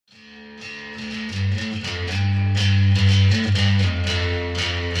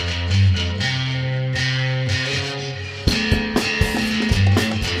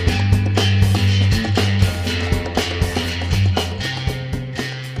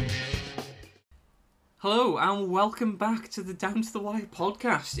Hello and welcome back to the Down to the Wire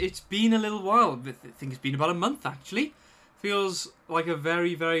podcast. It's been a little while. I think it's been about a month actually. Feels like a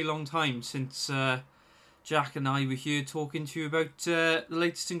very, very long time since Jack and I were here talking to you about the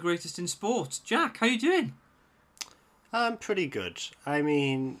latest and greatest in sport. Jack, how you doing? I'm pretty good. I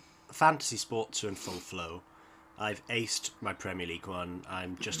mean, fantasy sports are in full flow. I've aced my Premier League one.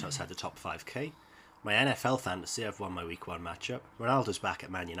 I'm just outside the top 5k. My NFL fantasy, I've won my week 1 matchup. Ronaldo's back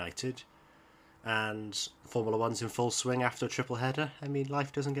at Man United. And Formula One's in full swing after a triple header. I mean,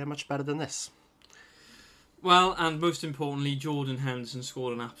 life doesn't get much better than this. Well, and most importantly, Jordan Henderson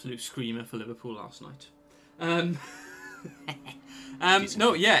scored an absolute screamer for Liverpool last night.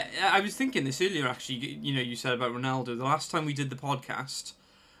 No, yeah, I was thinking this earlier actually. You know, you said about Ronaldo. The last time we did the podcast,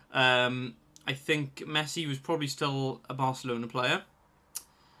 I think Messi was probably still a Barcelona player.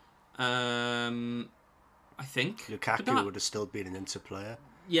 I think Lukaku would have still been an Inter player.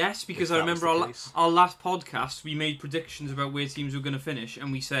 Yes, because I remember our last podcast, we made predictions about where teams were going to finish,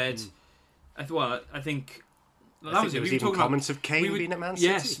 and we said, I think that was it. There was even comments of Kane being at Man City.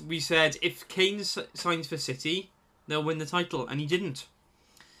 Yes, we said if Kane signs for City, they'll win the title, and he didn't.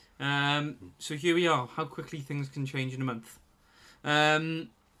 So here we are. How quickly things can change in a month.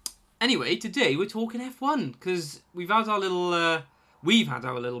 Anyway, today we're talking F1 because we've had our little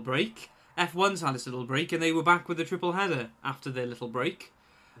break. F1's had its little break, and they were back with a triple header after their little break.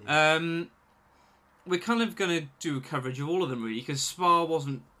 We're kind of going to do a coverage of all of them, really, because Spa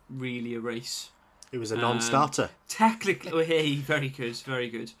wasn't really a race. It was a non-starter. Technically, hey, very good, very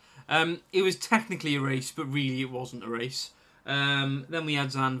good. It was technically a race, but really it wasn't a race. Then we had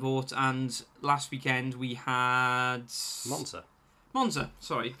Zandvoort, and last weekend we had... Monza,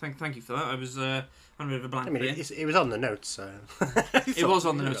 sorry. Thank you for that. I was on a bit of a blank. I mean, it was on the notes. It was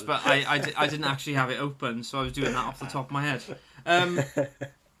on the notes, but I didn't actually have it open, so I was doing that off the top of my head.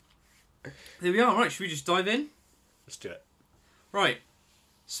 There we are. Right, should we just dive in? Let's do it. Right.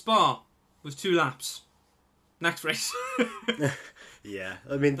 Spa was 2 laps. Next race. Yeah,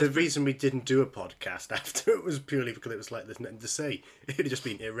 I mean, the reason we didn't do a podcast after it was purely because it was like there's nothing to say. It had just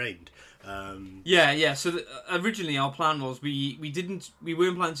been, it rained. Yeah. So originally our plan was we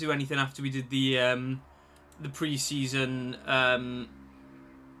weren't planning to do anything after we did the pre-season, the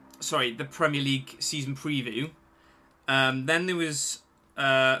Premier League season preview. Then there was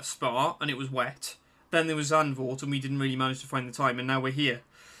Spa, and it was wet. Then there was Zandvoort, and we didn't really manage to find the time, and now we're here.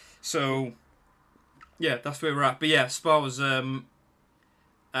 So, yeah, that's where we're at. But yeah, Spa was a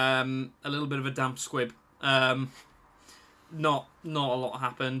little bit of a damp squib. Not a lot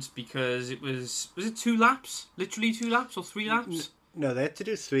happened because it was it 2 laps? Literally 2 laps or 3 laps? No, they had to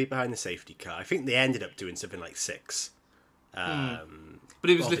do 3 behind the safety car. I think they ended up doing something like 6. But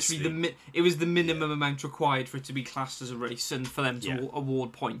it was literally the minimum amount required for it to be classed as a race and for them to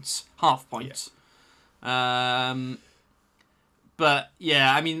award points, half points. Yeah. But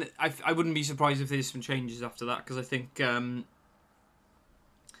yeah, I mean, I wouldn't be surprised if there's some changes after that because I think, and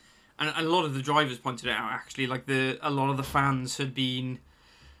a lot of the drivers pointed it out actually, like a lot of the fans had been.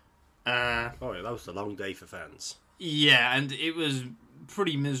 That was a long day for fans. Yeah, and it was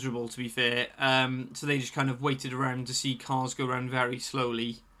pretty miserable to be fair. So they just kind of waited around to see cars go around very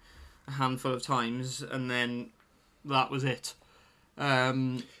slowly a handful of times, and then that was it.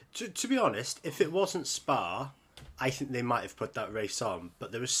 To be honest, if it wasn't Spa, I think they might have put that race on,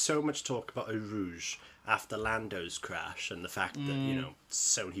 but there was so much talk about Eau Rouge after Lando's crash and the fact that,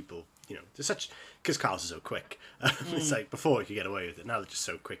 so many people, there's such, because cars are so quick. It's like before you could get away with it, now they're just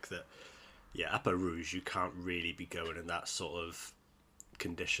so quick that, up Eau Rouge you can't really be going in that sort of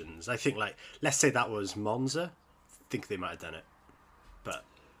conditions. I think, like, let's say that was Monza, I think they might have done it, but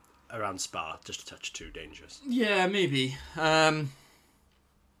around Spa, just a touch too dangerous. Yeah, maybe. I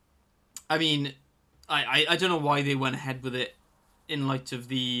mean, I don't know why they went ahead with it in light of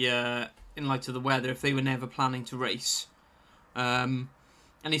the weather if they were never planning to race, and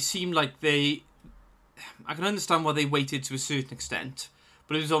it seemed like I can understand why they waited to a certain extent.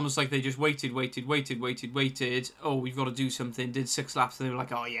 But it was almost like they just waited. Oh, we've got to do something. Did 6 laps, and they were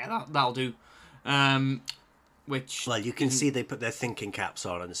like, "Oh yeah, that'll do." Which, well, you can see they put their thinking caps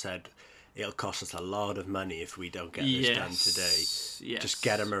on and said, "It'll cost us a lot of money if we don't get this done today. Yes. Just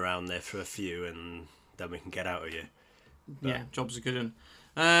get them around there for a few, and then we can get out of here." But, yeah, job's a good one.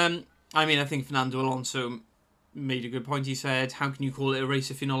 I mean, I think Fernando Alonso made a good point. He said, "How can you call it a race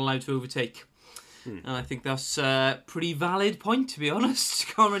if you're not allowed to overtake?" And I think that's a pretty valid point, to be honest.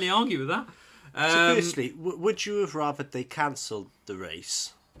 Can't really argue with that. So firstly, would you have rather they cancelled the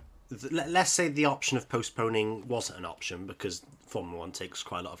race let's say the option of postponing wasn't an option because Formula One takes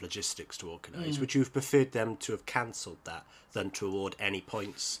quite a lot of logistics to organise. Would you have preferred them to have cancelled that than to award any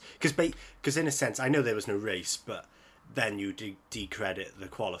points? Because in a sense, I know there was no race, but then you decredit the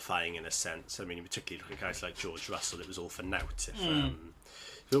qualifying in a sense. I mean, particularly look at guys like George Russell, it was all for naught.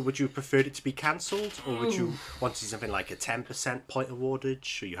 Would you have preferred it to be cancelled, or would you want to see something like a 10% point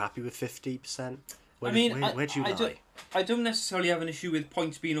awardage? Are you happy with 50%? Where do you lie? I don't necessarily have an issue with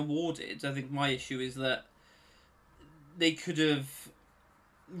points being awarded. I think my issue is that they could have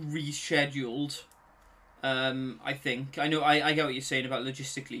rescheduled. I think I know. I get what you're saying about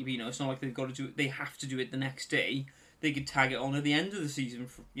logistically. But, it's not like they've got to do it. They have to do it the next day. They could tag it on at the end of the season.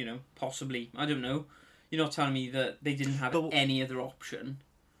 Possibly. I don't know. You're not telling me that they didn't have any other option.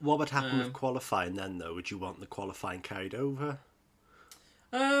 What would happen with qualifying then, though? Would you want the qualifying carried over?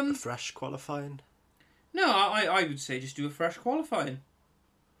 A fresh qualifying? No, I would say just do a fresh qualifying.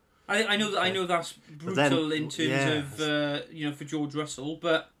 I know that's brutal in terms of for George Russell,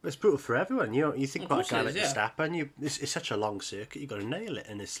 but it's brutal for everyone. You think about a guy like Verstappen. It's such a long circuit. You got to nail it,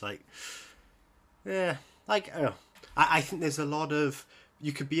 and it's like, I think there's a lot of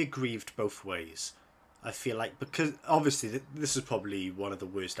you could be aggrieved both ways. I feel like because obviously this is probably one of the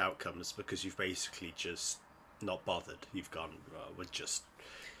worst outcomes because you've basically just not bothered. You've gone we're just.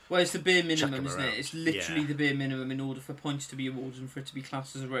 Well, it's the bare minimum, isn't it? It's literally the bare minimum in order for points to be awarded and for it to be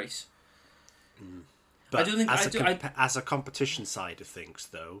classed as a race. But I don't think as a competition side of things,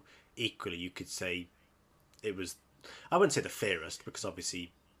 though, equally you could say it was. I wouldn't say the fairest because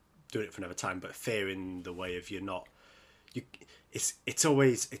obviously doing it for another time, but fair in the way of you're not. It's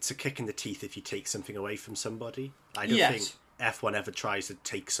always a kick in the teeth if you take something away from somebody. I don't think F1 ever tries to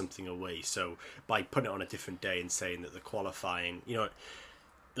take something away. So by putting it on a different day and saying that the qualifying,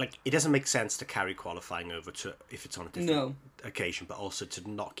 like it doesn't make sense to carry qualifying over to if it's on a different occasion, but also to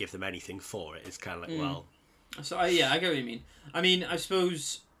not give them anything for it. It's kind of like well. So I get what you mean. I mean, I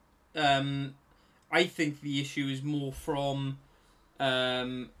suppose I think the issue is more from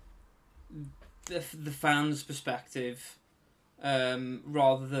the fans' perspective.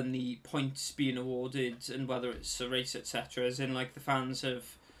 Rather than the points being awarded and whether it's a race, etc. As in, like, the fans have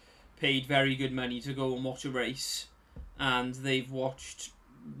paid very good money to go and watch a race, and they've watched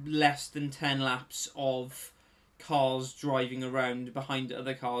less than 10 laps of cars driving around behind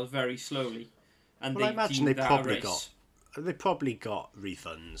other cars very slowly, and I imagine they probably got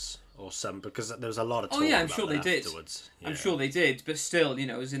refunds or some because there was a lot of talk I'm about sure they did. Afterwards. I'm sure they did, but still,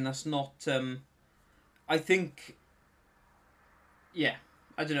 as in that's not. I think. Yeah,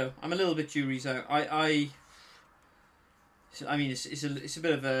 I don't know. I'm a little bit jury's out. I mean, it's a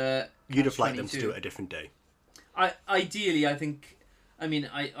bit of a. You'd have liked them to do it a different day. Ideally, I think. I mean,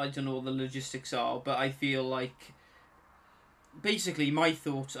 I don't know what the logistics are, but I feel like. Basically, my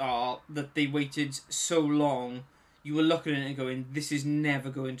thoughts are that they waited so long. You were looking at it and going, "This is never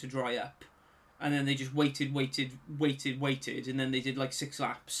going to dry up," and then they just waited, and then they did like 6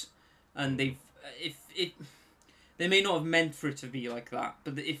 laps, and they've They may not have meant for it to be like that,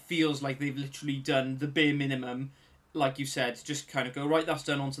 but it feels like they've literally done the bare minimum, like you said, just kind of go, right, that's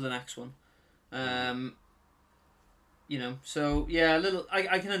done, on to the next one. So, yeah, a little.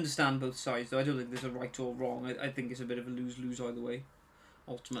 I can understand both sides, though. I don't think there's a right or wrong. I think it's a bit of a lose-lose either way,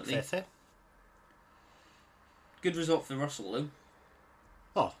 ultimately. Fair. Good result for Russell, though.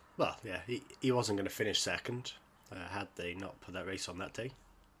 Oh, well, yeah, he wasn't going to finish second, had they not put that race on that day.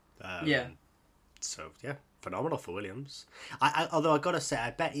 So, yeah. Phenomenal for Williams. Although I gotta say,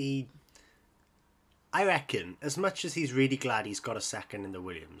 I reckon, as much as he's really glad he's got a second in the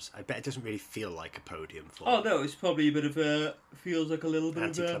Williams, I bet it doesn't really feel like a podium for him. Oh no, it's probably a bit of a feels like a little bit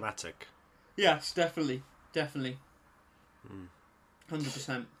anticlimactic. Yes, definitely. 100%.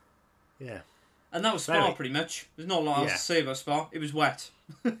 Yeah. And that was Spa pretty much. There's not a lot else to say about Spa. It was wet.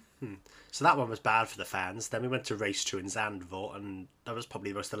 So that one was bad for the fans. Then we went to race 2 in Zandvoort, and that was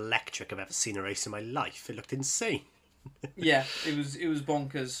probably the most electric I've ever seen a race in my life. It looked insane. Yeah, it was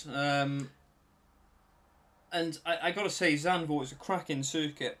bonkers. And I got to say, Zandvoort is a cracking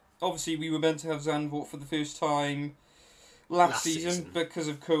circuit. Obviously, we were meant to have Zandvoort for the first time last season because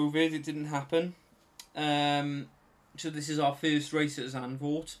of COVID. It didn't happen. So this is our first race at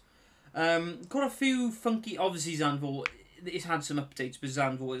Zandvoort. Got a few funky. Obviously, Zandvoort. It's had some updates, but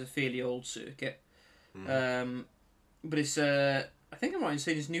Zandvoort is a fairly old circuit. But it's I think I'm right in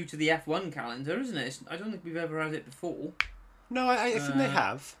saying it's new to the F1 calendar, isn't it? I don't think we've ever had it before. No, I think they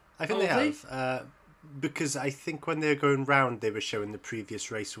have. I think they have. Because I think when they were going round, they were showing the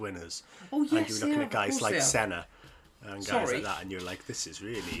previous race winners. Oh, yes, and you were looking at guys like Senna and guys like that, and you're like, this is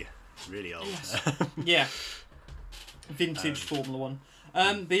really, really old. Yes. Yeah. Vintage Formula 1.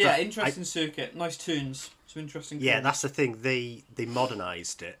 But yeah, interesting circuit. Nice turns. Some interesting turns. Yeah, that's the thing. They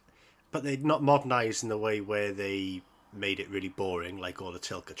modernised it. But they're not modernised in the way where they made it really boring, like all the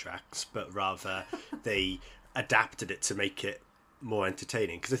Tilke tracks, but rather they adapted it to make it more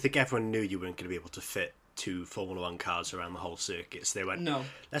entertaining. Because I think everyone knew you weren't going to be able to fit 2 Formula 1 cars around the whole circuit. So they went, no,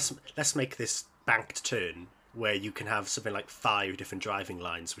 let's make this banked turn where you can have something like 5 different driving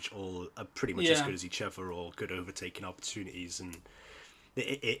lines, which all are pretty much as good as each other, or good overtaking opportunities. And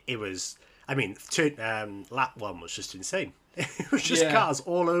it was, I mean, lap 1 was just insane. It was just cars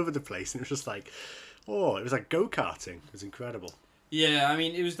all over the place, and it was just like, it was like go-karting. It was incredible. Yeah, I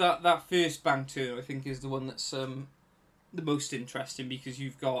mean, it was that first bank turn, I think, is the one that's the most interesting, because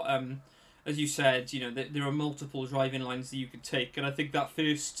you've got, as you said, you know, there are multiple driving lines that you could take, and I think that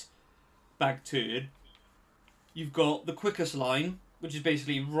first bank turn, you've got the quickest line, which is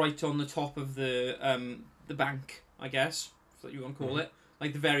basically right on the top of the bank, I guess, if that you want to call it,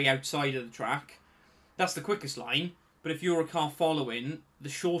 like the very outside of the track. That's the quickest line. But if you're a car following, the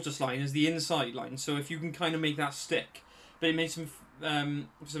shortest line is the inside line. So if you can kind of make that stick, but it made some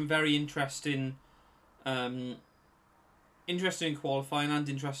very interesting in qualifying and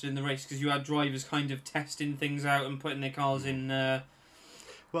interesting in the race, because you had drivers kind of testing things out and putting their cars in.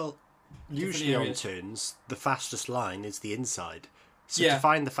 Well, usually on turns, the fastest line is the inside. So to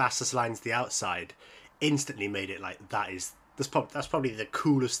find the fastest line to the outside, instantly made it like that's probably the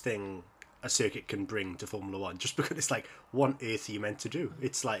coolest thing a circuit can bring to Formula 1, just because it's like, what on earth are you meant to do?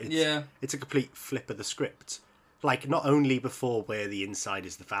 It's like, it's a complete flip of the script. Like, not only before where the inside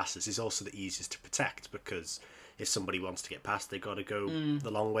is the fastest, it's also the easiest to protect, because if somebody wants to get past, they got to go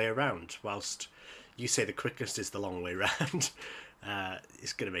the long way around, whilst you say the quickest is the long way around.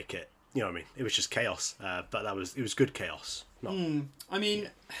 It's going to make it, you know what I mean? It was just chaos, but it was good chaos. I mean,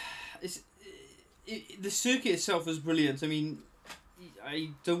 the circuit itself was brilliant. I mean, I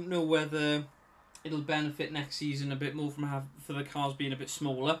don't know whether it'll benefit next season a bit more for the cars being a bit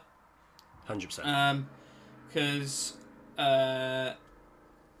smaller. 100%. Because it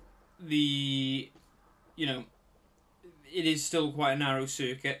is still quite a narrow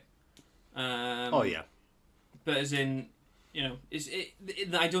circuit. But as in, you know,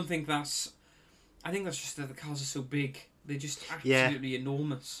 I don't think that's. I think that's just that the cars are so big. They're just absolutely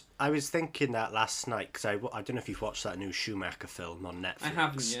enormous. I was thinking that last night, because I don't know if you've watched that new Schumacher film on Netflix. I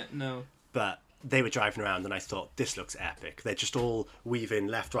haven't yet, no. But they were driving around and I thought, this looks epic. They're just all weaving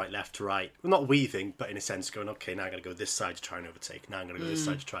left, right, left, right. Well, not weaving, but in a sense going, okay, now I'm going to go this side to try and overtake. Now I'm going to go this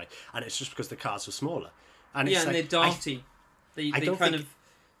side to try. And it's just because the cars were smaller. And it's and they're darty.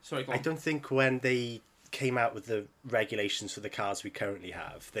 Sorry, go on. I don't think when they came out with the regulations for the cars we currently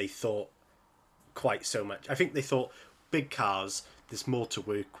have, they thought quite so much. I think they thought, big cars, there's more to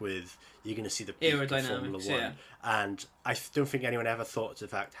work with. You're going to see the peak of Formula 1. Yeah. And I don't think anyone ever thought to the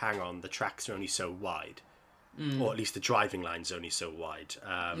fact, hang on, the tracks are only so wide. Or at least the driving line's only so wide.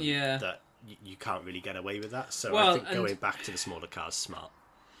 That you can't really get away with that. So I think going back to the smaller cars is smart.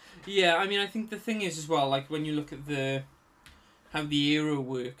 Yeah, I mean, I think the thing is as well, like when you look at how the aero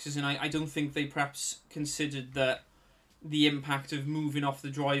works, is, and I don't think they perhaps considered that the impact of moving off the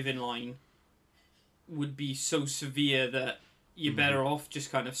driving line would be so severe that you're better off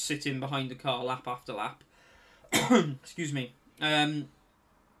just kind of sitting behind the car lap after lap. Excuse me. But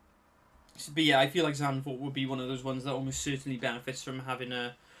yeah, I feel like Zandvoort would be one of those ones that almost certainly benefits from having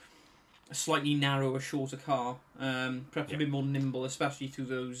a slightly narrower, shorter car. Perhaps a bit more nimble, especially through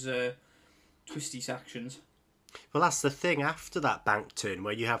those twisty sections. Well, that's the thing. After that bank turn,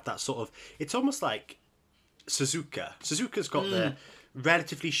 where you have that sort of... It's almost like Suzuka. Suzuka's got the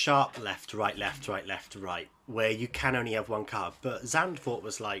relatively sharp left, right, where you can only have one car. But Zandvoort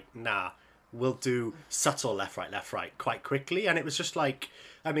was like, nah, we'll do subtle left, right quite quickly. And it was just like,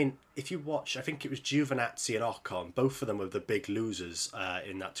 I mean, if you watch, I think it was Giovinazzi and Ocon, both of them were the big losers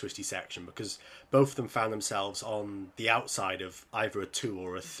in that twisty section, because both of them found themselves on the outside of either a 2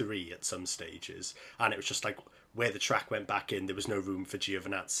 or a 3 at some stages. And it was just like, where the track went back in, there was no room for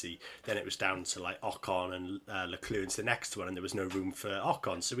Giovinazzi. Then it was down to like Ocon and Leclerc into the next one, and there was no room for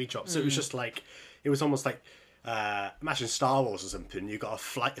Ocon, so he dropped. So it was just like, it was almost like, imagine Star Wars or something. You got a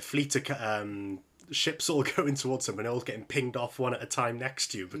fleet of ships all going towards them, and all getting pinged off one at a time next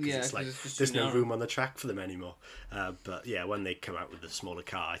to you, because it's like there's no room on the track for them anymore. But yeah, when they come out with the smaller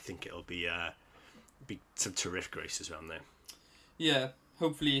car, I think it'll be some terrific races around there. Yeah,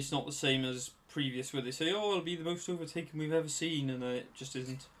 hopefully it's not the same as previous, where they say, "Oh, it'll be the most overtaken we've ever seen," and it just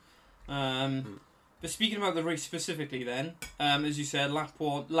isn't. But speaking about the race specifically, then, as you said, lap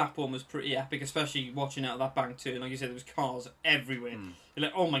one was pretty epic, especially watching out of that bank turn. Like you said, there was cars everywhere. You're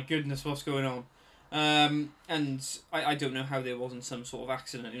like, "Oh my goodness, what's going on?" And I don't know how there wasn't some sort of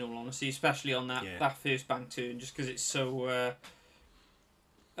accident, in all honesty, especially on that first bank turn, just because it's so...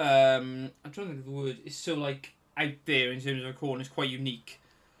 I'm trying to think of the word. It's so, like, out there in terms of a corner. It's quite unique.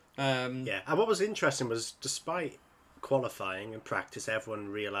 And what was interesting was, despite qualifying and practice, everyone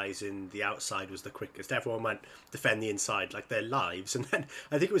realising the outside was the quickest. Everyone went defend the inside like their lives, and then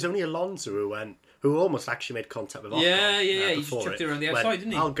I think it was only Alonso who almost actually made contact with Ocon. Yeah. He just chucked it around the outside,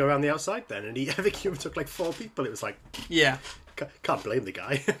 didn't he? I'll go around the outside then, and I think he took like 4 people. It was like, can't blame the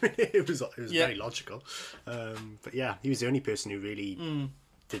guy. it was very logical. But yeah, he was the only person who really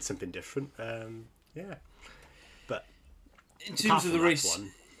did something different. But in terms of the race.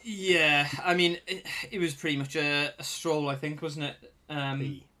 Yeah, I mean, it was pretty much a stroll, I think, wasn't it?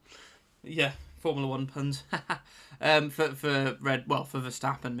 Yeah, Formula One puns. For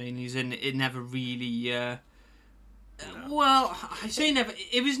Verstappen mainly, it never really. Well, I say never.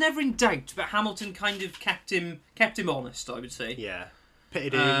 It was never in doubt, but Hamilton kind of kept him honest, I would say. Yeah,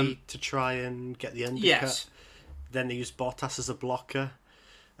 pitted early to try and get the undercut. Yes. Then they used Bottas as a blocker.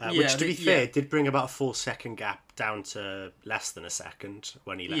 Which, to be fair, did bring about a 4-second gap down to less than a second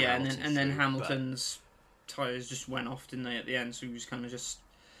when he let Hamilton and then Hamilton's tyres just went off, didn't they, at the end? So he was kind of just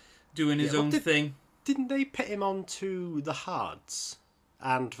doing his own thing. Didn't they pit him onto the hards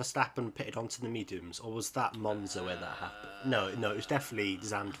and Verstappen pitted onto the mediums? Or was that Monza where that happened? No, it was definitely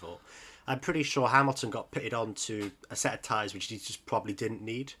Zandvoort. I'm pretty sure Hamilton got pitted onto a set of tyres which he just probably didn't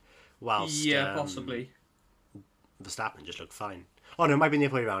need. Whilst, possibly. Verstappen just looked fine. Oh no, it might be the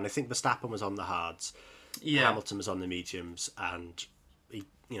other way around. I think Verstappen was on the hards, Hamilton was on the mediums, and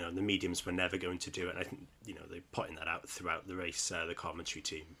the mediums were never going to do it. And I think they're pointing that out throughout the race, the commentary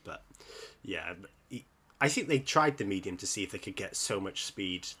team. But yeah, I think they tried the medium to see if they could get so much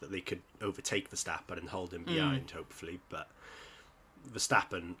speed that they could overtake Verstappen and hold him behind, hopefully. But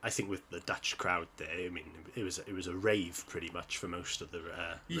Verstappen, I think with the Dutch crowd there, I mean, it was a rave pretty much for most of the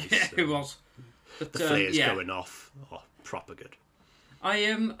race. Yeah, it was. But, the flares going off, proper good.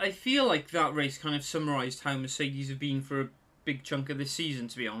 I feel like that race kind of summarised how Mercedes have been for a big chunk of this season,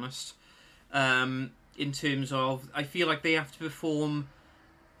 to be honest. In terms of, I feel like they have to perform...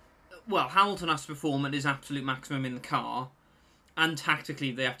 Well, Hamilton has to perform at his absolute maximum in the car, and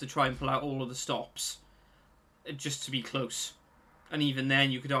tactically they have to try and pull out all of the stops just to be close. And even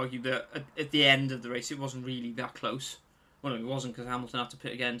then, you could argue that at the end of the race, it wasn't really that close. Well, no, it wasn't, because Hamilton had to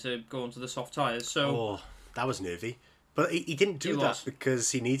pit again to go onto the soft tyres. So, that was nervy. But he didn't do that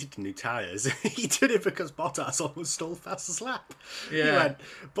because he needed the new tyres. He did it because Bottas almost stole fastest lap. Yeah.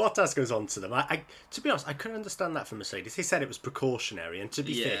 Bottas goes on to them. To be honest, I couldn't understand that from Mercedes. He said it was precautionary, and to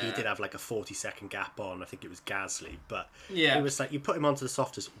be fair, he did have like a 40-second gap on. I think it was Gasly. But it was like, you put him onto the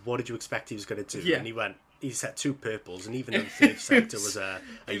softest, what did you expect he was going to do? Yeah. And he set 2 purples, and even though the third sector was a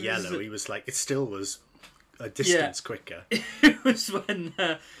yellow, he was like, it still was a distance quicker. It was when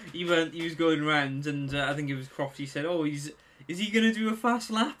he was going around, and I think it was Croft. He said, is he going to do a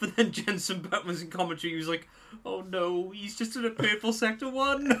fast lap? And then Jenson Button was in commentary. He was like, oh no, he's just in a purple sector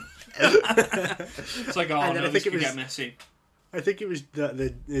 1. It's like, this could get messy. I think it was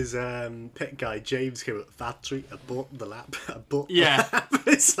his pit guy James came up. Valtteri abort the lap.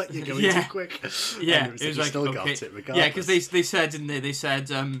 It's like you're going too quick. Yeah, it was like still got it regardless. Yeah, because they said, didn't they? They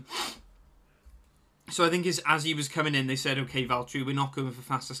said. So I think as he was coming in, they said, okay, Valtteri, we're not going for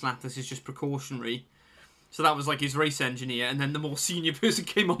fastest lap. This is just precautionary. So that was like his race engineer. And then the more senior person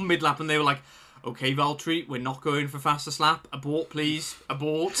came on mid-lap and they were like, okay, Valtteri, we're not going for fastest lap. Abort, please.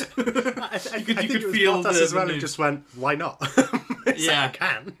 Abort. I think it was feel Bottas as well who just went, why not? I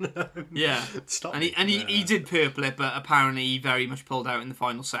can. Stop and he did purple it, but apparently he very much pulled out in the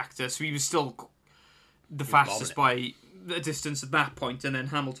final sector. So he was still the fastest by a distance at that point. And then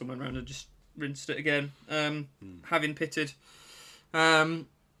Hamilton went around and just rinsed it again, having pitted. But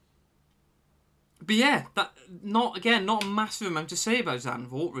yeah, that not a massive amount to say about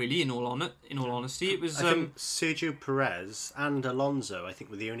Zandvoort, really. In all honesty, it was. I think Sergio Perez and Alonso, I think,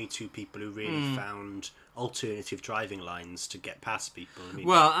 were the only 2 people who really found alternative driving lines to get past people. I mean,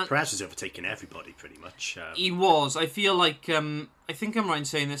 Perez was overtaking everybody pretty much. He was. I feel like I think I'm right in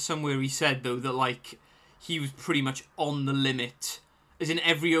saying that somewhere he said though that like he was pretty much on the limit. As in,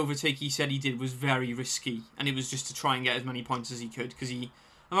 every overtake he said he did was very risky, and it was just to try and get as many points as he could, because I'm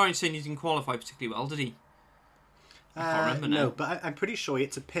not saying he didn't qualify particularly well, did he? I can't remember now. No, but I'm pretty sure he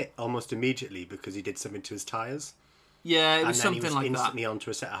had to pit almost immediately because he did something to his tyres. Yeah, it was something like that. And then he was instantly onto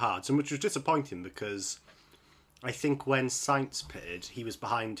a set of hards, and which was disappointing because I think when Sainz pitted, he was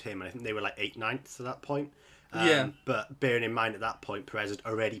behind him, and I think they were like 8/9 at that point. But bearing in mind at that point, Perez had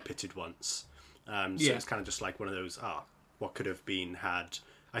already pitted once. So it's kind of just like one of those, what could have been had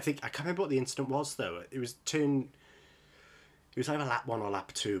I can't remember what the incident was though. It was either lap 1 or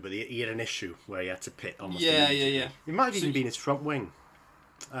lap 2, but he had an issue where he had to pit almost immediately. Yeah. It might have even been his front wing,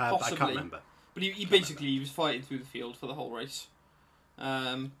 but I can't remember. But he basically was fighting through the field for the whole race.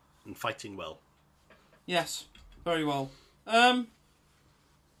 And fighting well. Yes, very well. I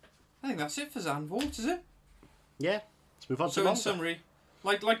think that's it for Zandvoort, is it? Yeah, let's move on to So in Monza. summary,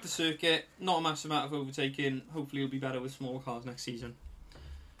 like the circuit, not a massive amount of overtaking. Hopefully it'll be better with smaller cars next season.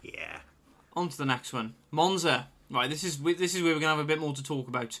 Yeah. On to the next one. Monza. Right, this is where we're going to have a bit more to talk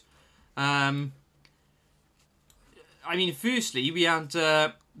about. I mean, firstly, we had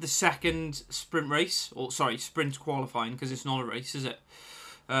the second sprint race, sprint qualifying, because it's not a race, is it?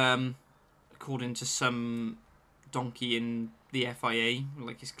 According to some donkey in the FIA,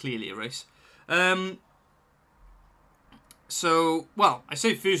 like it's clearly a race. I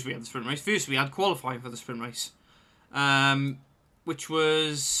say first we had the sprint race. First we had qualifying for the sprint race, which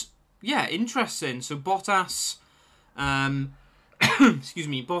was, interesting. So Bottas,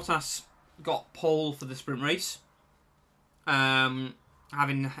 Bottas got pole for the sprint race,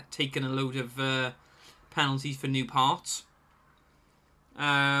 having taken a load of penalties for new parts.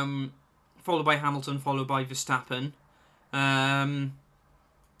 Followed by Hamilton, followed by Verstappen. I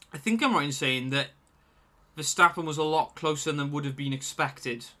think I'm right in saying that Verstappen was a lot closer than would have been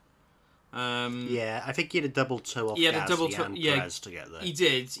expected. Yeah, I think he had a double toe off Gasly and Perez to get there. He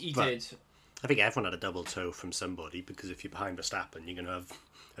did. I think everyone had a double toe from somebody, because if you're behind Verstappen, you're going to have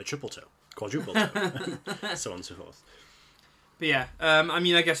a triple toe, quadruple toe, so on and so forth. But yeah,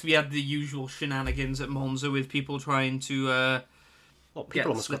 I guess we had the usual shenanigans at Monza with people trying to...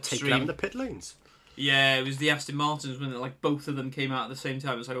 people almost got taken out in the pit lanes. Yeah, it was the Aston Martins, when like both of them came out at the same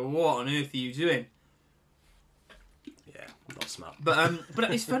time. It's like, what on earth are you doing? Yeah, not smart. But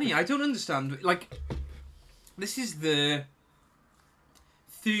it's funny. I don't understand. Like, this is the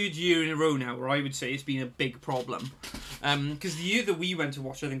third year in a row now where I would say it's been a big problem. Because the year that we went to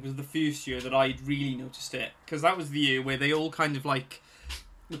watch, I think, was the first year that I'd really noticed it. Because that was the year where they all kind of like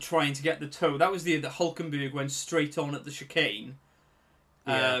were trying to get the toe. That was the year that Hülkenberg went straight on at the chicane.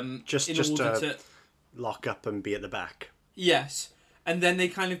 Just to lock up and be at the back. Yes, and then they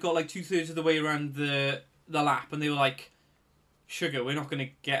kind of got like 2/3 of the way around the lap, and they were like, "Sugar, we're not going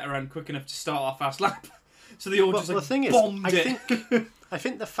to get around quick enough to start our fast lap." So they all just like the thing bombed is, it. I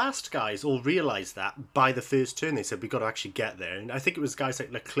think the fast guys all realised that by the first turn. They said, we've got to actually get there. And I think it was guys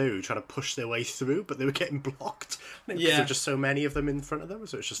like Leclerc trying to push their way through, but they were getting blocked. Because there were just so many of them in front of them.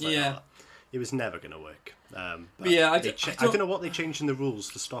 So it's just like, it was never going to work. I don't know what they changed in the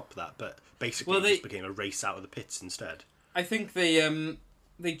rules to stop that, but basically it just became a race out of the pits instead. I think they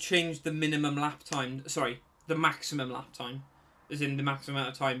changed the minimum lap time. Sorry, the maximum lap time. As in the maximum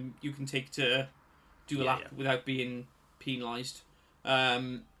amount of time you can take to do a lap without being penalised.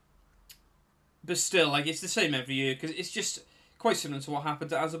 But still, like, it's the same every year, because it's just quite similar to what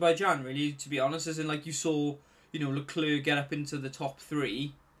happened at Azerbaijan, really, to be honest. As in, like, you saw, Leclerc get up into the top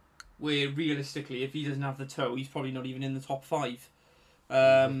 3, where realistically, if he doesn't have the toe, he's probably not even in the top 5.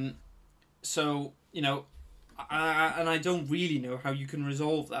 So, and I don't really know how you can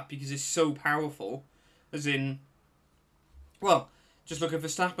resolve that, because it's so powerful. As in, well, just look at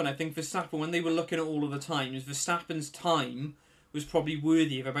Verstappen. I think Verstappen, when they were looking at all of the times, Verstappen's time was probably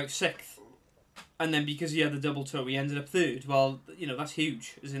worthy of about 6th. And then because he had the double toe, he ended up 3rd. Well, that's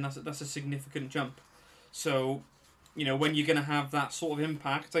huge. As in, that's a significant jump. So, when you're going to have that sort of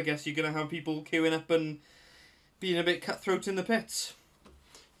impact, I guess you're going to have people queuing up and being a bit cutthroat in the pits.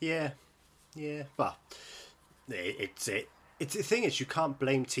 Yeah. Well, it's the thing is, you can't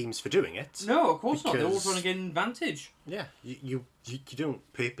blame teams for doing it. No, of course not. They're all trying to get an advantage. Yeah, you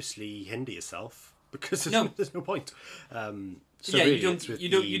don't purposely hinder yourself, because there's no point. So really,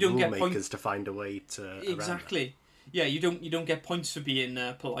 you don't get points to find a way to exactly. Yeah, you don't get points for being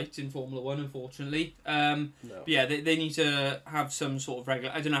polite in Formula 1, unfortunately. No. But yeah, they need to have some sort of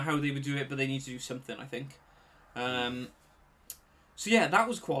regular... I don't know how they would do it, but they need to do something, I think. So yeah, that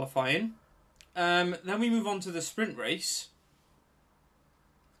was qualifying. Then we move on to the sprint race.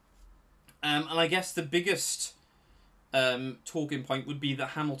 And I guess the biggest talking point would be that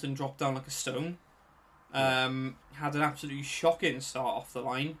Hamilton dropped down like a stone. Had an absolutely shocking start off the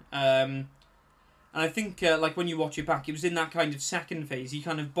line. And I think, like, when you watch it back, it was in that kind of second phase. He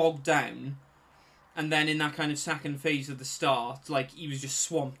kind of bogged down. And then in that kind of second phase of the start, like, he was just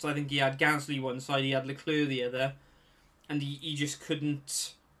swamped. I think he had Gasly one side, he had Leclerc the other. And he just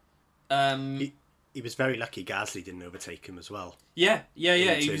couldn't... He was very lucky Gasly didn't overtake him as well. Yeah.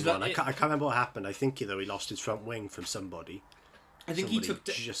 He was I can't remember what happened. I think, he lost his front wing from somebody. I think he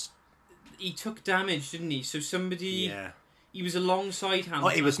took damage, didn't he? So somebody... Yeah. He was alongside Oh,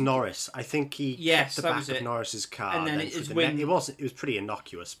 Hamilton. it was Norris. I think he Yes, kept the that back was of it. Norris's car. And then then his through the wing- It was pretty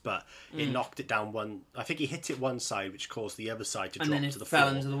innocuous, but it knocked it down one. I think he hit it one side, which caused the other side to And drop then it to the fell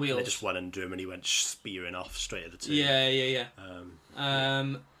floor. into the And wheels. it just went under him, and he went spearing off straight at the turn. Yeah.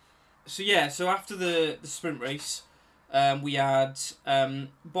 So after the sprint race, we had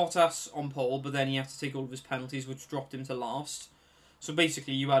Bottas on pole, but then he had to take all of his penalties, which dropped him to last. So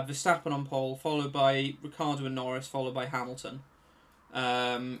basically, you had Verstappen on pole, followed by Ricciardo and Norris, followed by Hamilton.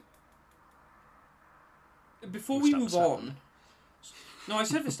 Before we move on... No, I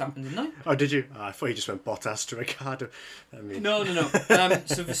said Verstappen, didn't I? Oh, did you? Oh, I thought you just went Bottas to Ricciardo. No.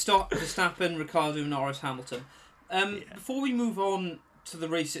 So Verstappen, Ricciardo, Norris, Hamilton. Before we move on to the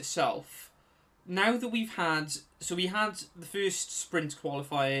race itself, now that we had the first sprint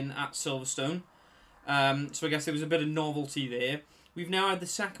qualifying at Silverstone, so I guess there was a bit of novelty there. We've now had the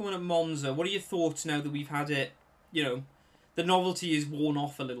second one at Monza. What are your thoughts now that we've had it? You know, the novelty is worn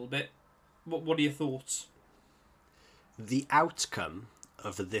off a little bit. What are your thoughts? The outcome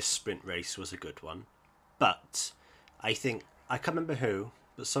of this sprint race was a good one, but I think, I can't remember who,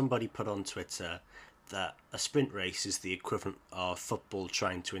 but somebody put on Twitter that a sprint race is the equivalent of football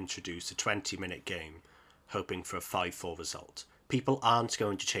trying to introduce a 20-minute game, hoping for a 5-4 result. People aren't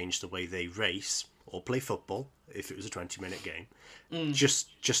going to change the way they race or play football if it was a 20-minute game,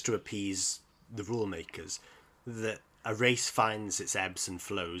 just to appease the rule makers. That a race finds its ebbs and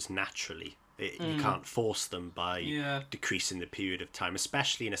flows naturally. You can't force them by decreasing the period of time,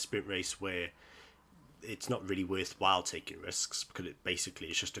 especially in a sprint race where it's not really worthwhile taking risks because it basically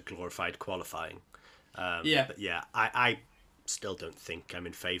is just a glorified qualifying. But yeah, I still don't think I'm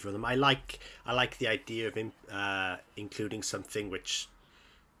in favour of them. I like the idea of including something which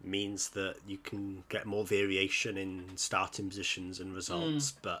means that you can get more variation in starting positions and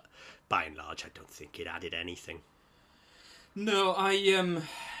results, but by and large I don't think it added anything. No,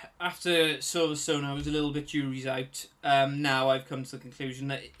 after Silverstone I was a little bit jury's out. Now I've come to the conclusion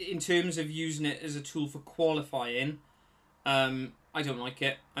that in terms of using it as a tool for qualifying, I don't like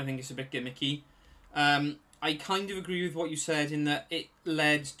it. I think it's a bit gimmicky. I kind of agree with what you said in that it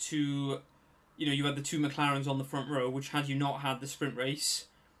led to, you had the two McLarens on the front row, which had you not had the sprint race,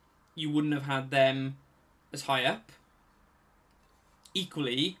 you wouldn't have had them as high up.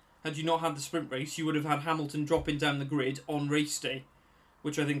 Equally, had you not had the sprint race, you would have had Hamilton dropping down the grid on race day,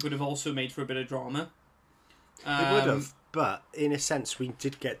 which I think would have also made for a bit of drama. It would have, but in a sense we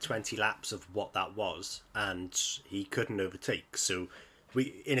did get 20 laps of what that was, and he couldn't overtake, so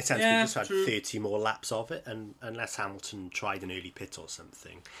we just had 30 more laps of it, and unless Hamilton tried an early pit or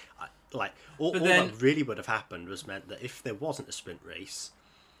something, all that really would have happened was meant that if there wasn't a sprint race,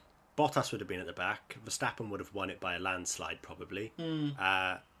 Bottas would have been at the back, Verstappen would have won it by a landslide probably,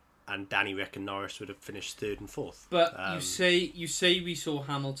 and Danny Rick and Norris would have finished third and fourth. But you say we saw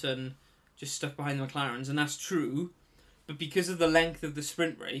Hamilton just stuck behind the McLarens, and that's true, but because of the length of the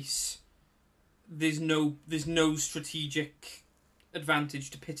sprint race, there's no strategic advantage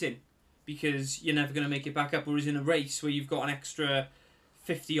to pit in, because you're never going to make it back up. Whereas in a race where you've got an extra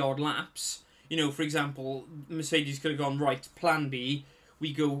 50 odd laps, for example, Mercedes could have gone, right, plan B,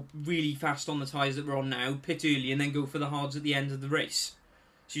 we go really fast on the tyres that we're on now, pit early, and then go for the hards at the end of the race.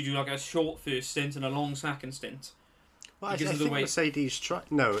 So you do like a short first stint and a long second stint. Well, I think Mercedes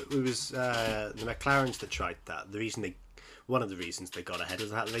tried. No, it was the McLarens that tried that. One of the reasons they got ahead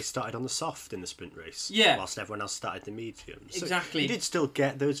was that they started on the soft in the sprint race, whilst everyone else started the medium. So exactly. You did still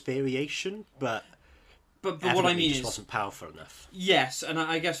get those variation, but what I mean just wasn't powerful enough. Yes, and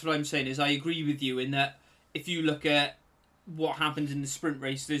I guess what I'm saying is I agree with you in that if you look at what happened in the sprint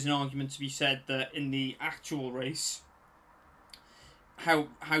race, there's an argument to be said that in the actual race, how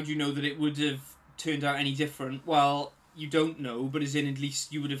do you know that it would have turned out any different? Well, you don't know, but as in at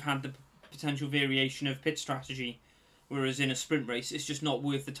least you would have had the potential variation of pit strategy, whereas in a sprint race it's just not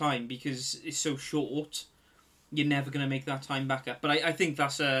worth the time because it's so short, you're never going to make that time back up. But I think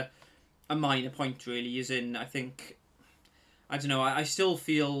that's a minor point really, as in I don't know, I still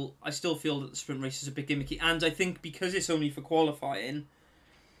feel that the sprint race is a bit gimmicky, and I think because it's only for qualifying,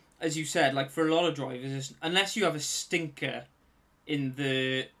 as you said, like for a lot of drivers, unless you have a stinker in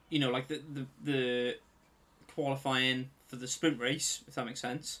the the qualifying for the sprint race, if that makes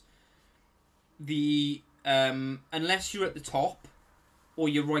sense, unless you're at the top or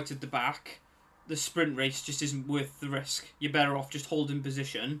you're right at the back, the sprint race just isn't worth the risk. You're better off just holding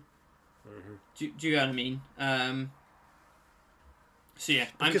position. Do you get what I mean? So yeah,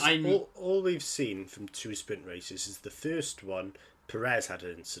 because all we've seen from two sprint races is the first one, Perez had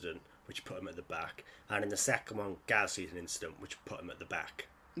an incident which put him at the back, and in the second one, Gasly had an incident which put him at the back.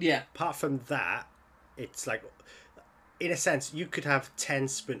 Yeah. Apart from that, it's like in a sense, you could have 10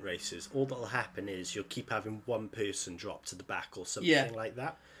 sprint races. All that'll happen is you'll keep having one person drop to the back or something like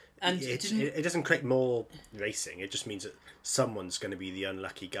that. And it doesn't create more racing. It just means that someone's going to be the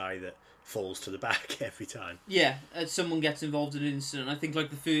unlucky guy that falls to the back every time. Yeah, someone gets involved in an incident. I think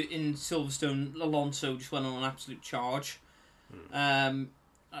like in Silverstone, Alonso just went on an absolute charge. And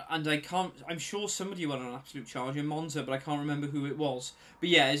I'm sure somebody went on an absolute charge in Monza, but I can't remember who it was. But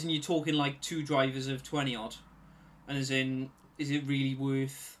yeah, as in you're talking like 2 drivers of 20 odd. And as in, is it really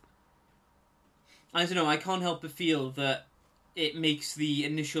worth... I don't know, I can't help but feel that it makes the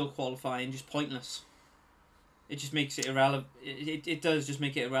initial qualifying just pointless. It just makes it irrelevant. It does just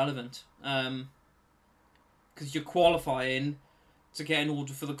make it irrelevant. Because you're qualifying to get an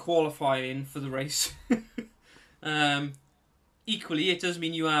order for the qualifying for the race. Equally, it does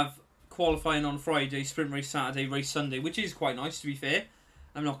mean you have qualifying on Friday, sprint race Saturday, race Sunday, which is quite nice, to be fair.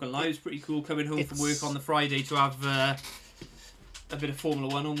 I'm not going to lie, it was pretty cool coming home from work on the Friday to have a bit of Formula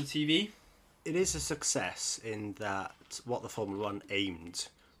 1 on the TV. It is a success in that what the Formula 1 aimed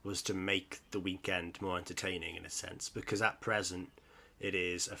was to make the weekend more entertaining in a sense, because at present it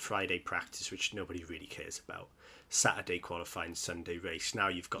is a Friday practice which nobody really cares about, Saturday qualifying, Sunday race. Now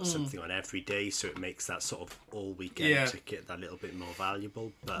you've got something on every day, so it makes that sort of all weekend ticket that little bit more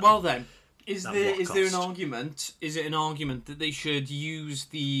valuable. But well then, is there an argument? Is it an argument that they should use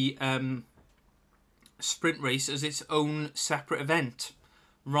the sprint race as its own separate event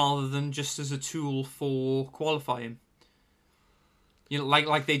rather than just as a tool for qualifying? You know,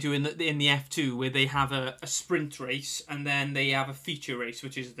 like they do in the F2, where they have a sprint race and then they have a feature race,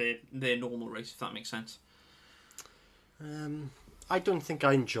 which is their normal race, if that makes sense. I don't think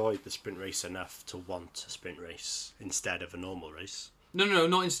I enjoyed the sprint race enough to want a sprint race instead of a normal race. No,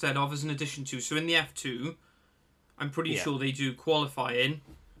 not instead of, as an addition to. So in the F2, I'm pretty sure they do qualifying,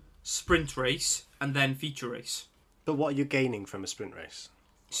 sprint race, and then feature race. But what are you gaining from a sprint race?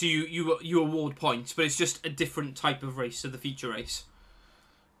 So you award points, but it's just a different type of race to the feature race.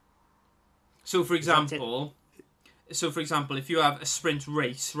 So for example, if you have a sprint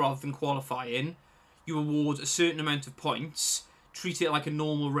race rather than qualifying, you award a certain amount of points, treat it like a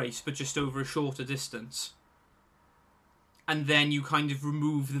normal race, but just over a shorter distance. And then you kind of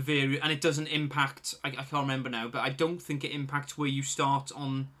remove the variant, and it doesn't impact, I can't remember now, but I don't think it impacts where you start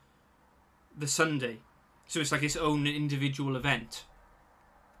on the Sunday. So it's like its own individual event.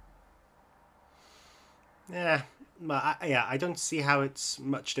 Yeah, I don't see how it's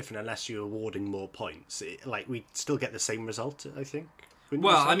much different unless you're awarding more points. We still get the same result, I think.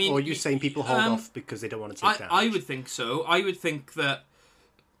 Well, I mean... Or are you saying people hold off because they don't want to take damage? I would think so. I would think that...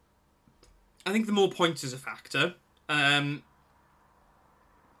 I think the more points is a factor.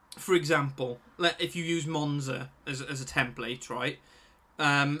 For example, if you use Monza as a template, right?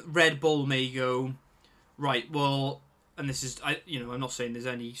 Red Bull may go, right, well... And this is, I'm not saying there's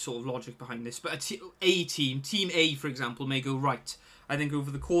any sort of logic behind this, but Team A, for example, may go, right, I think over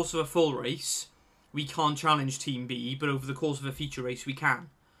the course of a full race, we can't challenge Team B, but over the course of a feature race, we can.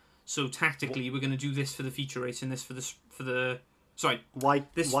 So tactically, we're going to do this for the feature race and this for the sorry. Why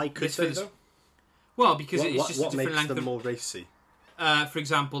could they though? Well, because it's just a different length. What makes them more racy? For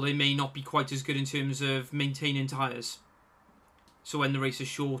example, they may not be quite as good in terms of maintaining tyres. So when the race is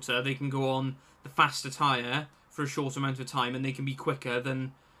shorter, they can go on the faster tyre for a short amount of time, and they can be quicker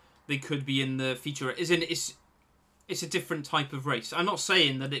than they could be in the feature. It's a different type of race. I'm not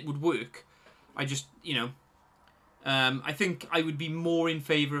saying that it would work. I just, I think I would be more in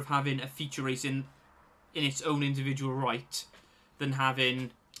favour of having a feature race in its own individual right than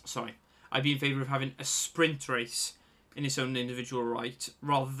having... Sorry. I'd be in favour of having a sprint race in its own individual right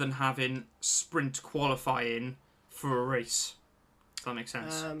rather than having sprint qualifying for a race. Does that make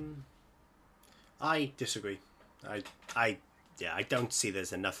sense? I disagree. I don't see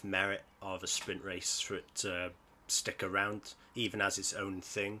there's enough merit of a sprint race for it to stick around, even as its own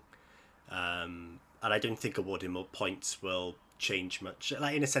thing. And I don't think awarding more points will change much.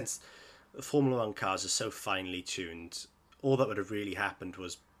 Like, in a sense, Formula 1 cars are so finely tuned. All that would have really happened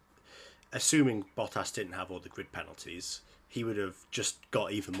was, assuming Bottas didn't have all the grid penalties, he would have just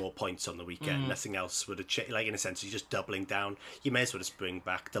got even more points on the weekend. Nothing else would have changed. Like, in a sense, he's just doubling down. You may as well just bring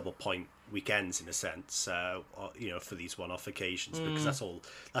back double point weekends, in a sense, for these one-off occasions, because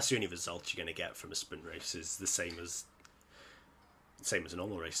that's the only result you're going to get from a sprint race, is the same as a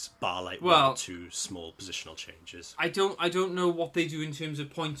normal race, bar like one or two small positional changes. I don't know what they do in terms of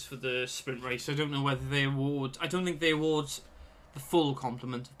points for the sprint race. I don't know whether they award... I don't think they award the full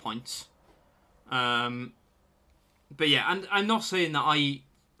complement of points. But yeah, and I'm not saying that I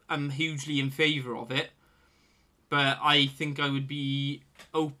am hugely in favour of it, but I think I would be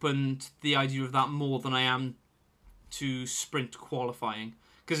open to the idea of that more than I am to sprint qualifying,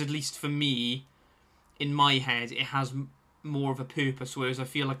 because at least for me, in my head, it has more of a purpose, whereas I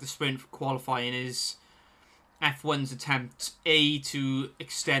feel like the sprint qualifying is F1's attempt to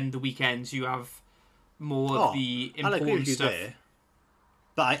extend the weekends. You have more of the I'll agree important with you stuff. there.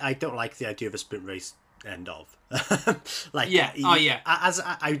 But I don't like the idea of a sprint race end of. Like, Yeah. As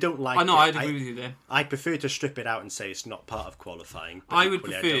I don't like. I know. I'd agree with you there. I prefer to strip it out and say it's not part of qualifying. But I would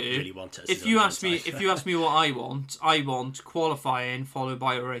equally, prefer. I don't really want it as If its you own ask me, type. if you ask me what I want qualifying followed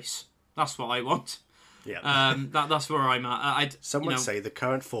by a race. That's what I want. Yeah. That's where I'm at. Some would say the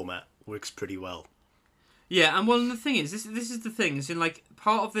current format works pretty well. Yeah, and well, and the thing is, this is the thing. Is in like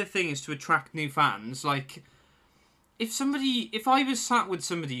part of their thing is to attract new fans. Like, if I was sat with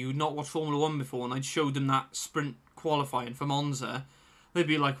somebody who'd not watched Formula One before, and I'd showed them that sprint qualifying for Monza, they'd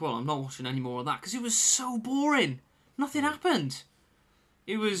be like, "Well, I'm not watching any more of that because it was so boring. Nothing happened.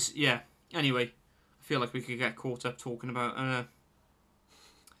 It was Anyway, I feel like we could get caught up talking about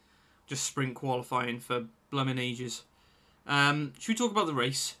just sprint qualifying for blooming ages. Should we talk about the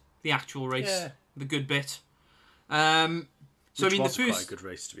race, the actual race? Yeah. The good bit. Which was quite a good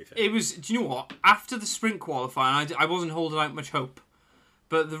race, to be fair. It was. Do you know what? After the sprint qualifying, I wasn't holding out much hope,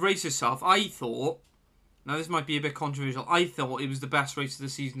 but the race itself, I thought. Now this might be a bit controversial. I thought it was the best race of the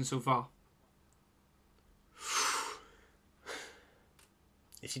season so far.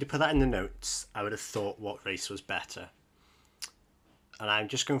 If you'd have put that in the notes, I would have thought what race was better. And I'm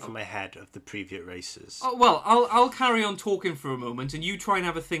just going from my head of the previous races. Oh, well, I'll carry on talking for a moment, and you try and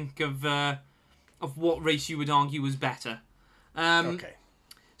have a think of what race you would argue was better. Okay.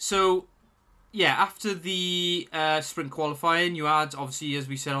 So, yeah, after the sprint qualifying, you had, obviously, as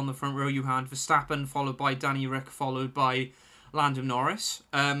we said on the front row, you had Verstappen, followed by Danny Ric, followed by Lando Norris.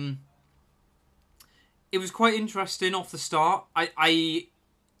 It was quite interesting off the start. I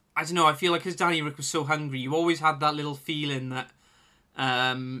don't know, I feel like because Danny Ric was so hungry, you always had that little feeling that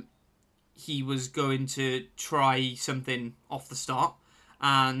he was going to try something off the start.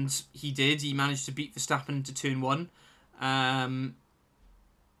 And he did. He managed to beat Verstappen into turn one. To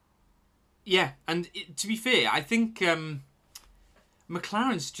be fair, I think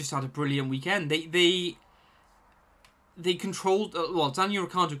McLaren's just had a brilliant weekend. They controlled... Daniel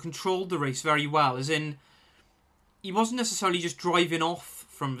Ricciardo controlled the race very well, as in he wasn't necessarily just driving off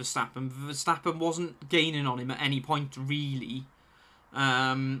from Verstappen. Verstappen wasn't gaining on him at any point, really.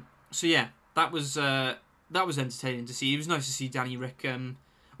 That was entertaining to see. It was nice to see Danny Ric. It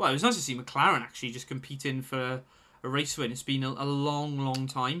was nice to see McLaren actually just competing for a race win. It's been a long, long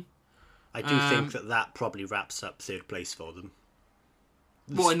time. I do think that probably wraps up third place for them.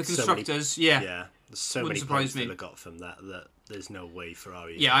 In the constructors? Yeah. Yeah. There's so many points they'll have got from that there's no way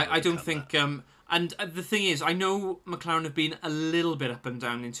Ferrari... Yeah, I don't think... and the thing is, I know McLaren have been a little bit up and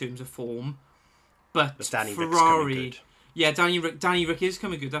down in terms of form, but Danny Ric's Ferrari... coming good. Yeah, Danny Ric is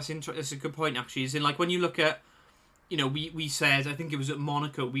coming good. That's a good point, actually. Is in, like, when you look at... You know, we said, I think it was at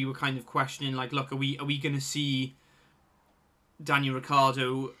Monaco, we were kind of questioning, like, look, are we going to see Daniel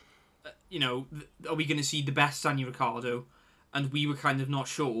Ricciardo... are we going to see the best Daniel Ricciardo? And we were kind of not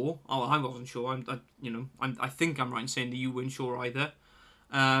sure. Oh, I wasn't sure. I think I'm right in saying that you weren't sure either.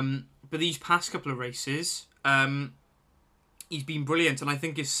 But these past couple of races, he's been brilliant, and I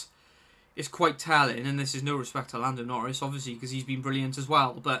think it's quite telling. And this is no respect to Lando Norris, obviously, because he's been brilliant as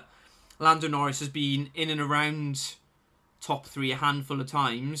well. But Lando Norris has been in and around top three a handful of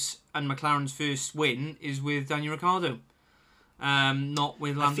times, and McLaren's first win is with Daniel Ricciardo, not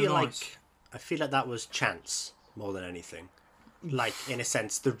with Lando Norris. I feel like that was chance more than anything. Like, in a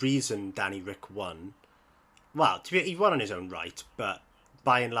sense, the reason Danny Ric won... Well, he won on his own right, but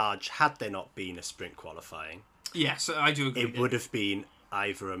by and large, had there not been a sprint qualifying... Yes, I do agree. It would have been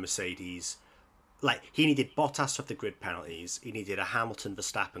either a Mercedes... Like, he needed Bottas off the grid penalties, he needed a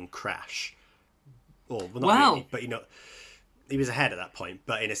Hamilton-Verstappen crash. Really, but, he was ahead at that point.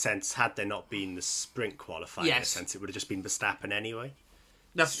 But in a sense, had there not been the sprint qualifying, in a sense, it would have just been Verstappen anyway.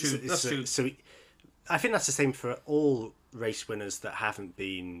 That's true, that's true. So I think that's the same for all race winners that haven't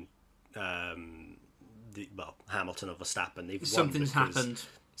been Hamilton or Verstappen. They've Something's happened.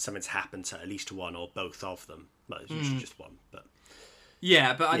 Something's happened to at least one or both of them. Well, it's usually just one, but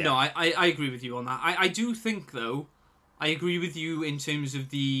I agree with you on that. I do think, though, I agree with you in terms of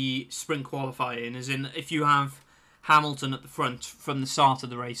the sprint qualifying, as in if you have Hamilton at the front from the start of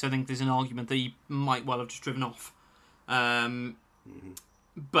the race, I think there's an argument that he might well have just driven off.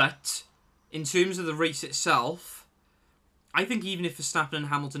 But in terms of the race itself, I think even if Verstappen and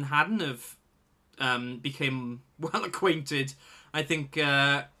Hamilton hadn't have became well acquainted, I think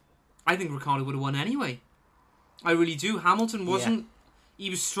Ricciardo would have won anyway. I really do. Hamilton wasn't. Yeah. He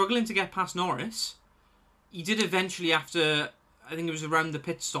was struggling to get past Norris, he did eventually after. I think it was around the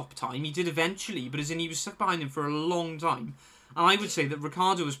pit stop time. He did eventually, but as in he was stuck behind him for a long time. And I would say that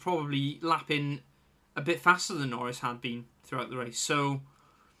Ricciardo was probably lapping a bit faster than Norris had been throughout the race. So,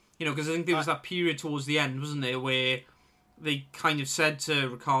 because I think there was that period towards the end, wasn't there, where they kind of said to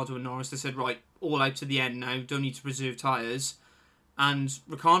Ricciardo and Norris, they said, right, all out to the end now, don't need to preserve tyres. And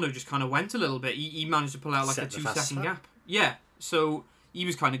Ricciardo just kind of went a little bit. He managed to pull out like a 2-second gap. Yeah, so he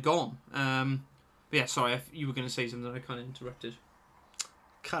was kind of gone. But yeah, sorry, you were going to say something that I kind of interrupted.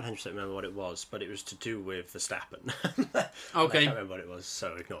 Can't 100% remember what it was, but it was to do with Verstappen. Okay. I can't remember what it was,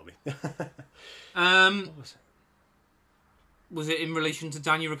 so ignore me. What was it? Was it in relation to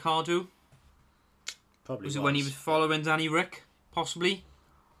Danny Ricciardo? Probably was. It when he was following Danny Rick, possibly?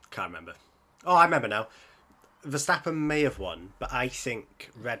 Can't remember. Oh, I remember now. Verstappen may have won, but I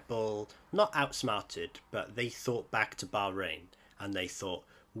think Red Bull, not outsmarted, but they thought back to Bahrain, and they thought,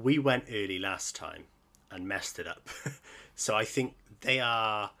 we went early last time and messed it up. So I think they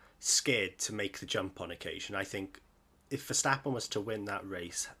are scared to make the jump on occasion. I think if Verstappen was to win that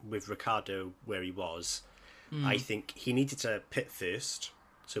race with Ricciardo where he was, I think he needed to pit first.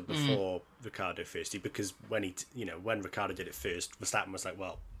 So before Ricciardo first, because when when Ricciardo did it first, Verstappen was like,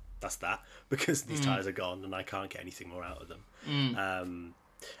 well, that's that, because these tyres are gone and I can't get anything more out of them.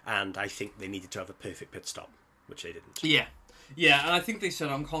 And I think they needed to have a perfect pit stop, which they didn't. Yeah, and I think they said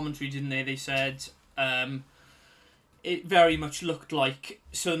on commentary, didn't they? They said it very much looked like...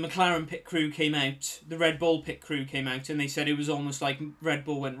 So the McLaren pit crew came out, the Red Bull pit crew came out, and they said it was almost like Red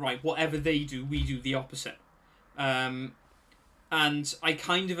Bull went, right, whatever they do, we do the opposite. And I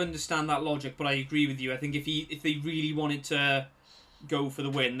kind of understand that logic, but I agree with you. I think if they really wanted to go for the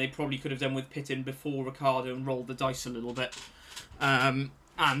win, they probably could have done with pitting before Ricciardo and rolled the dice a little bit.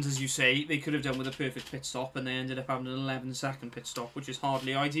 And as you say, they could have done with a perfect pit stop, and they ended up having an 11-second pit stop, which is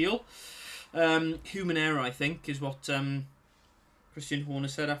hardly ideal. Human error, I think, is what Christian Horner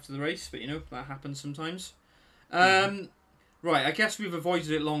said after the race, but that happens sometimes. Right, I guess we've avoided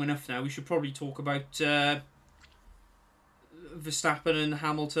it long enough now. We should probably talk about Verstappen and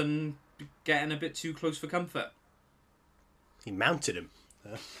Hamilton getting a bit too close for comfort. He mounted him.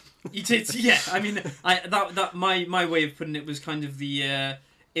 He did, yeah. I mean, my way of putting it was kind of the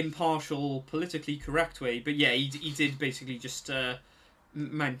impartial, politically correct way. But yeah, he did basically just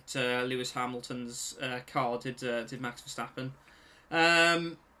mount Lewis Hamilton's car. Did Max Verstappen?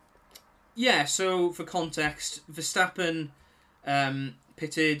 Yeah. So for context, Verstappen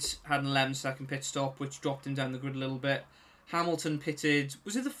pitted, had an 11-second pit stop, which dropped him down the grid a little bit. Hamilton pitted,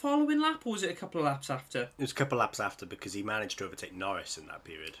 was it the following lap or was it a couple of laps after? It was a couple of laps after because he managed to overtake Norris in that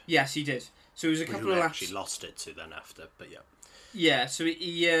period. Yes, he did. So it was a couple of laps. He actually lost it to then after, but yeah. Yeah, so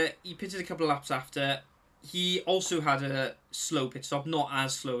he pitted a couple of laps after. He also had a slow pit stop, not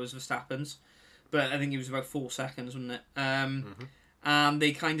as slow as Verstappen's, but I think it was about 4 seconds, wasn't it? And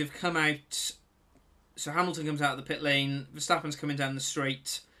they kind of come out. So Hamilton comes out of the pit lane, Verstappen's coming down the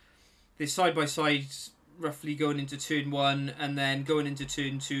straight. They're side by side, roughly going into turn 1, and then going into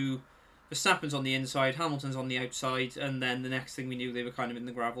turn 2, Verstappen's on the inside, Hamilton's on the outside, and then the next thing we knew, they were kind of in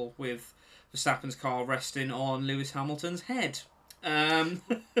the gravel with Verstappen's car resting on Lewis Hamilton's head. Wow.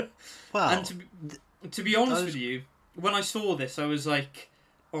 And to be honest with you, when I saw this, I was like,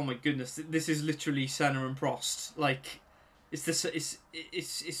 "Oh my goodness, this is literally Senna and Prost." Like, it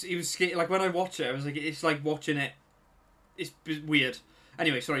was like when I watch it, I was like, it's like watching it. It's weird.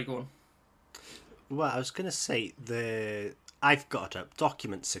 Anyway, sorry, go on. Well, I was going to say, I've got up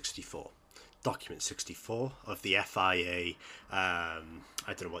document 64. Document 64 of the FIA, I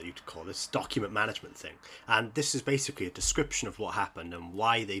don't know what you'd call this, document management thing. And this is basically a description of what happened and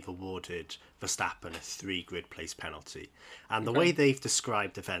why they've awarded Verstappen a 3 grid place penalty. And the way they've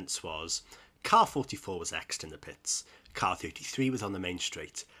described events was, car 44 was X'd in the pits, car 33 was on the main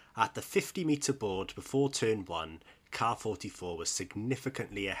straight. At the 50-metre board before turn 1, car 44 was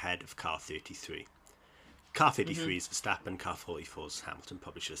significantly ahead of car 33. Car 33 is Verstappen, car 44 is Hamilton,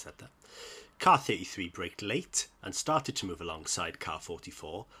 probably should have said that. Car 33 braked late and started to move alongside car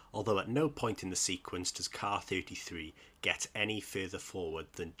 44, although at no point in the sequence does car 33 get any further forward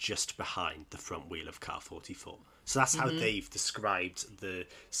than just behind the front wheel of car 44. So that's how they've described the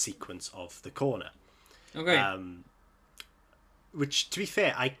sequence of the corner. Okay. Which, to be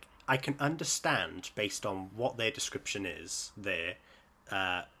fair, I can understand based on what their description is there,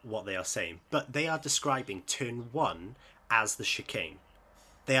 what they are saying, but they are describing turn 1 as the chicane.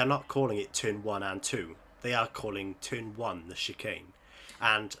 They are not calling it turn 1 and 2. They are calling turn 1 the chicane.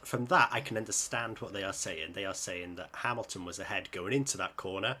 And from that, I can understand what they are saying. They are saying that Hamilton was ahead going into that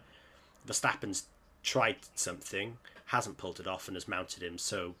corner. Verstappen's tried something, hasn't pulled it off, and has mounted him.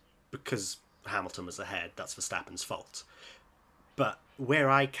 So, because Hamilton was ahead, that's Verstappen's fault. But where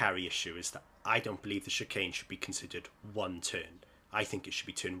I carry issue is that I don't believe the chicane should be considered one turn. I think it should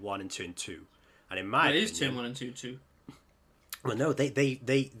be turn 1 and turn 2. And in my opinion, it is turn 1 and 2 too. Well, no, they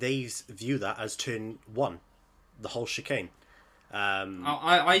view that as turn 1, the whole chicane.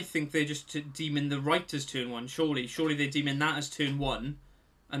 I think they're just deeming the right as turn 1. Surely they're deeming that as turn 1,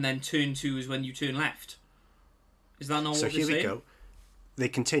 and then turn 2 is when you turn left. Is that not what they're saying? So here we go. They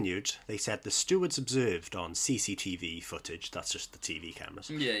continued. They said the stewards observed on CCTV footage, that's just the TV cameras,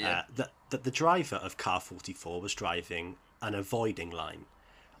 that the driver of car 44 was driving an avoiding line.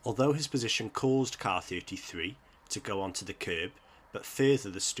 Although his position caused car 33 to go onto the curb, but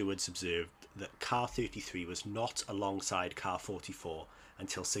further the stewards observed that car 33 was not alongside car 44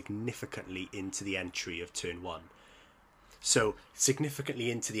 until significantly into the entry of turn 1. So,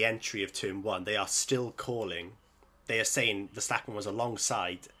 significantly into the entry of turn 1, they are still calling... They are saying Verstappen was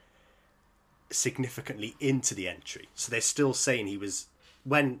alongside significantly into the entry. So they're still saying he was...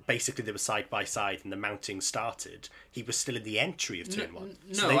 When basically they were side by side and the mounting started, he was still in the entry of turn 1.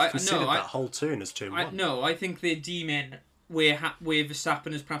 So they've considered that whole turn as turn 1. No, I think they're deeming where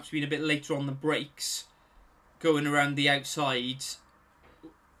Verstappen has perhaps been a bit later on the brakes, going around the outside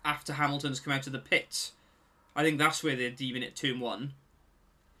after Hamilton's come out of the pits. I think that's where they're deeming it turn 1.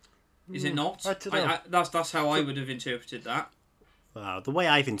 Is it not? I don't know. That's how I would have interpreted that. The way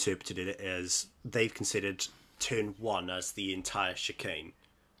I've interpreted it is they've considered turn 1 as the entire chicane,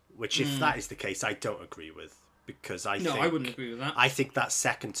 which if that is the case, I don't agree with, because I wouldn't agree with that. I think that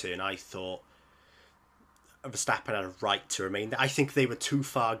second turn, I thought Verstappen had a right to remain there. I think they were too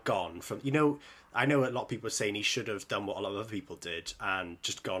far gone from, I know a lot of people are saying he should have done what a lot of other people did and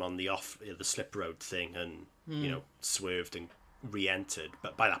just gone on the slip road thing and swerved and re-entered,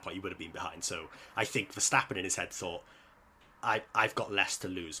 but by that point he would have been behind. So I think Verstappen in his head thought, I've got less to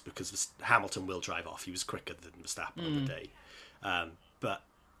lose because Hamilton will drive off. He was quicker than Verstappen on the day. But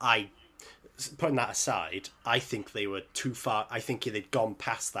putting that aside, I think they were too far. I think they'd gone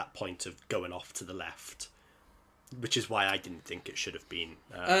past that point of going off to the left, which is why I didn't think it should have been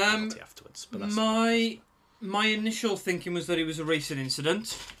a penalty afterwards. But that's my initial thinking was that it was a racing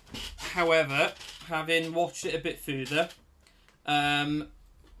incident. However, having watched it a bit further, there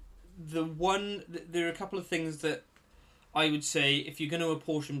are a couple of things that I would say, if you're going to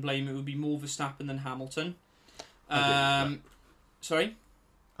apportion blame, it would be more Verstappen than Hamilton. Sorry?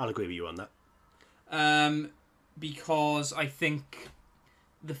 I'll agree with you on that. Because I think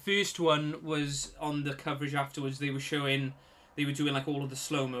the first one was on the coverage afterwards. They were doing like all of the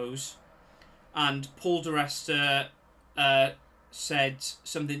slow-mos, and Paul di Resta said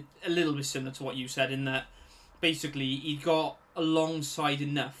something a little bit similar to what you said, in that basically he got alongside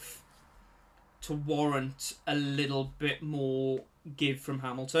enough to warrant a little bit more give from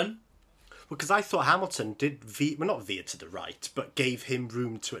Hamilton. Well, because I thought Hamilton did not veer to the right, but gave him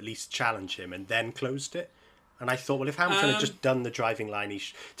room to at least challenge him and then closed it. And I thought, well, if Hamilton had just done the driving line,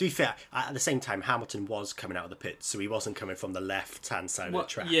 to be fair, at the same time, Hamilton was coming out of the pits, so he wasn't coming from the left-hand side of the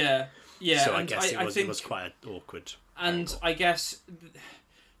track. Yeah. So I guess it was quite awkward. And angle. I guess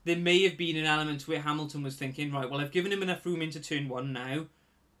there may have been an element where Hamilton was thinking, right, well, I've given him enough room into turn 1 now.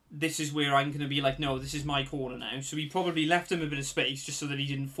 This is where I'm going to be like, no, this is my corner now. So he probably left him a bit of space just so that he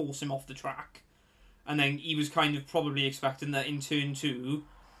didn't force him off the track. And then he was kind of probably expecting that in turn 2,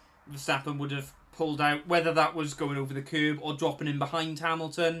 Verstappen would have pulled out, whether that was going over the curb or dropping in behind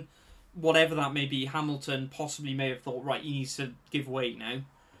Hamilton, whatever that may be. Hamilton possibly may have thought, right, he needs to give way now.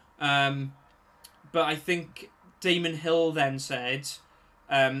 But I think Damon Hill then said,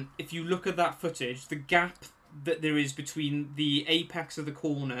 if you look at that footage, the gap that there is between the apex of the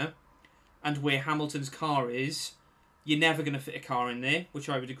corner and where Hamilton's car is, you're never going to fit a car in there, which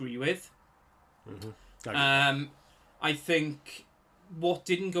I would agree with. I think what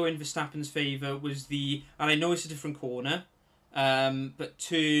didn't go in Verstappen's favour was and I know it's a different corner, but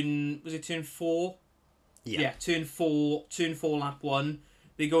turn 4? Yeah, turn 4 lap 1.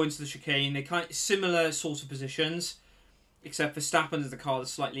 They go into the chicane. They kind of similar sort of positions, except Verstappen is the car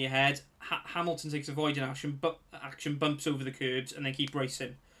that's slightly ahead. Hamilton takes avoiding action, bumps over the curbs, and they keep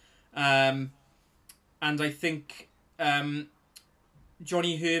racing. And I think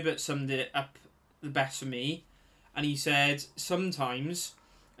Johnny Herbert summed it up the best for me, and he said, sometimes,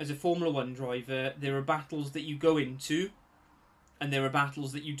 as a Formula 1 driver, there are battles that you go into, and there are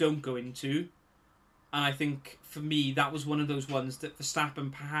battles that you don't go into. And I think, for me, that was one of those ones that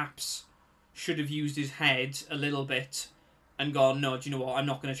Verstappen perhaps should have used his head a little bit and gone, no, do you know what, I'm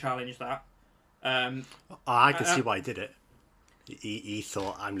not going to challenge that. I can see why he did it. He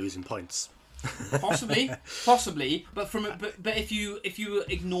thought, I'm losing points. Possibly, but if you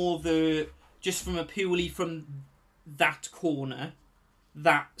ignore the just from that corner,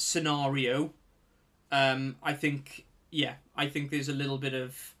 that scenario, I think there's a little bit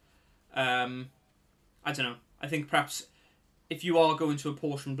of, I don't know. I think perhaps if you are going to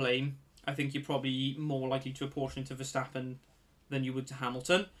apportion blame, I think you're probably more likely to apportion it to Verstappen than you would to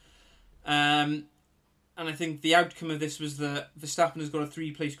Hamilton. And I think the outcome of this was that Verstappen has got a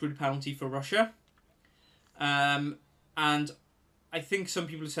 3-place grid penalty for Russia. And I think some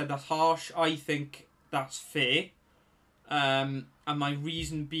people have said that's harsh. I think that's fair. And my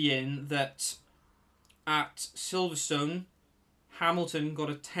reason being that at Silverstone, Hamilton got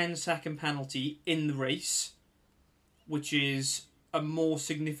a 10-second penalty in the race, which is a more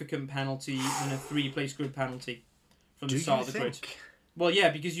significant penalty than a 3-place grid penalty from the start of the grid. Well, yeah,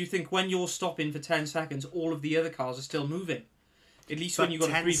 because you think when you're stopping for 10 seconds, all of the other cars are still moving. At least when you've got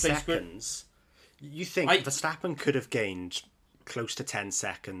a 3-place grid. You think Verstappen could have gained close to 10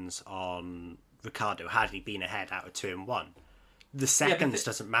 seconds on Ricciardo had he been ahead out of turn 1. The seconds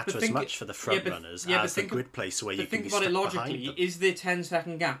doesn't matter as much for the front runners as the grid place where you can be stuck behind them. Think about it logically. Is there a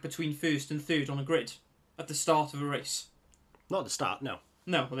 10-second gap between first and third on a grid at the start of a race? Not at the start, no.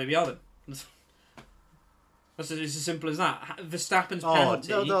 No, well, there we are then. It's as simple as that. Verstappen's penalty...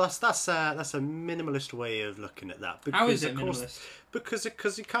 No, that's a minimalist way of looking at that. Because, how is it minimalist?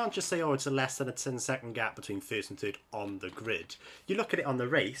 Because you can't just say, it's a less than a 10-second gap between first and third on the grid. You look at it on the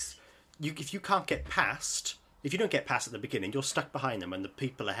race, if you can't get past... If you don't get past at the beginning, you're stuck behind them and the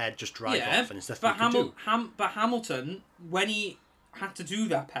people ahead just drive off and it's nothing you can do. But Hamilton, when he had to do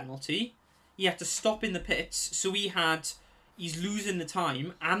that penalty, he had to stop in the pits, so he's losing the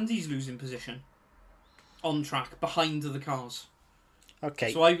time and he's losing position on track behind the cars.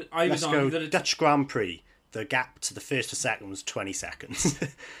 Okay, so I let's go Dutch Grand Prix. The gap to the first to second was 20 seconds.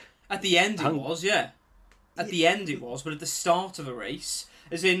 At the end it was, yeah. At the end it was, but at the start of a race,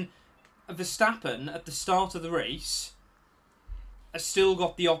 as in Verstappen at the start of the race has still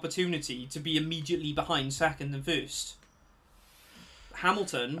got the opportunity to be immediately behind second and first.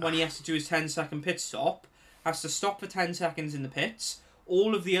 Hamilton, when he has to do his 10-second pit stop, has to stop for 10 seconds in the pits.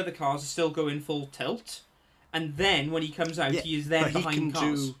 All of the other cars are still going full tilt. And then, when he comes out, he is then behind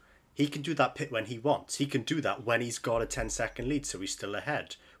cars. He can do that pit when he wants. He can do that when he's got a 10-second lead, so he's still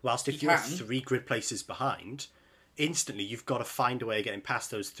ahead. Whilst if you're 3 grid places behind, instantly you've got to find a way of getting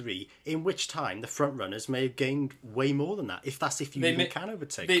past those 3, in which time the front runners may have gained way more than that, if you even can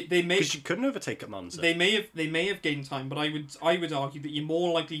overtake. Because you couldn't overtake at Monza. They may have gained time, but I would argue that you're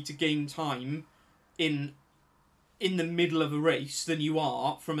more likely to gain time in the middle of a race than you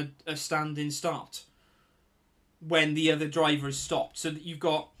are from a standing start when the other driver has stopped. So that you've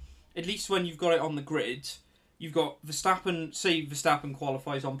got, at least when you've got it on the grid, you've got Verstappen, say Verstappen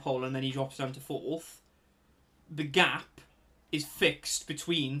qualifies on pole and then he drops down to 4th. The gap is fixed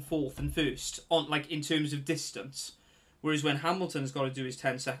between 4th and 1st, in terms of distance. Whereas when Hamilton's got to do his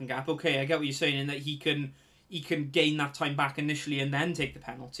 10-second gap, okay, I get what you're saying in that he can gain that time back initially and then take the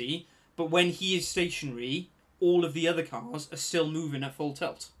penalty. But when he is stationary, all of the other cars are still moving at full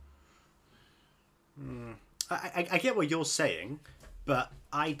tilt. I get what you're saying, but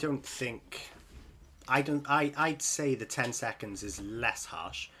I don't think... I'd say the 10 seconds is less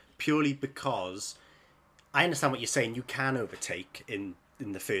harsh, purely because... I understand what you're saying. You can overtake in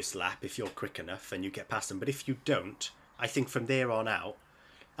the first lap if you're quick enough and you get past them. But if you don't, I think from there on out...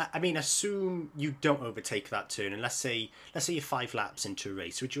 I mean, assume you don't overtake that turn. And let's say you're 5 laps into a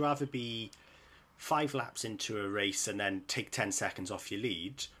race. Would you rather be 5 laps into a race and then take 10 seconds off your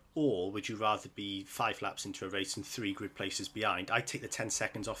lead? Or would you rather be 5 laps into a race and 3 grid places behind? I'd take the 10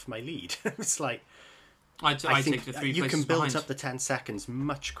 seconds off my lead. It's like... I think take the 3 you places can build behind. up the 10 seconds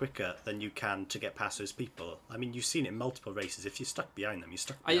much quicker than you can to get past those people. I mean, you've seen it in multiple races. If you're stuck behind them, you're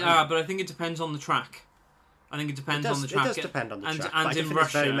stuck behind them. But I think it depends on the track. It does depend on the track. It does depend on the track. And I in think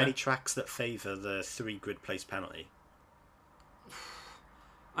Russia, there's very many tracks that favour the 3 grid place penalty.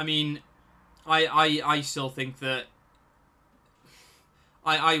 I mean, I still think that...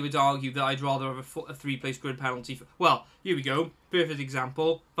 I would argue that I'd rather have a 3-place grid penalty. Well, here we go. Perfect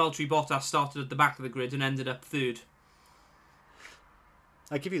example. Valtteri Bottas started at the back of the grid and ended up 3rd.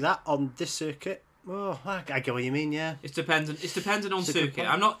 I give you that on this circuit. Oh, I get what you mean. Yeah, it's dependent on circuit.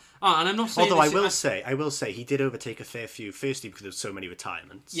 I'm not saying. Although I will say he did overtake a fair few. Firstly, because there were so many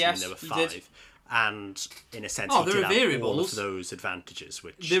retirements. Yes, there were 5. And in a sense, he did have all of those advantages.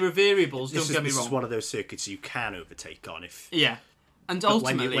 Which there are variables. Don't get me wrong. This is one of those circuits you can overtake on if. Yeah. And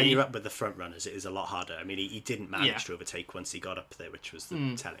ultimately, when you're up with the front runners, it is a lot harder. I mean, he didn't manage to overtake once he got up there, which was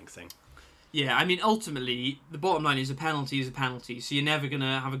the telling thing. Yeah, I mean, ultimately, the bottom line is a penalty, so you're never going to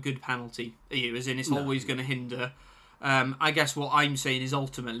have a good penalty, are you? As in, it's always going to hinder. I guess what I'm saying is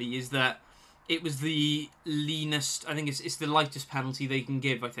ultimately is that it was the leanest. I think it's the lightest penalty they can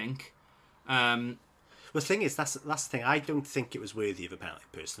give. I think. Well, the thing is, that's the thing. I don't think it was worthy of a penalty,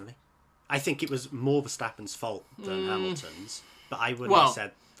 personally. I think it was more Verstappen's fault than Hamilton's, but I wouldn't have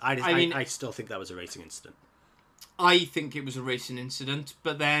said... I still think that was a racing incident. I think it was a racing incident,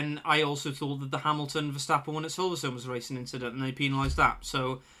 but then I also thought that the Hamilton-Verstappen one at Silverstone was a racing incident, and they penalised that.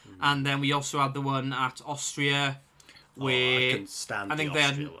 So, and then we also had the one at Austria, where... I couldn't stand the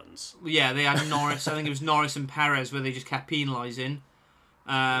Austria ones. Yeah, they had Norris. I think it was Norris and Perez where they just kept penalising.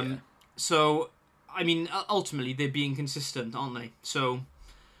 So, I mean, ultimately, they're being consistent, aren't they? So,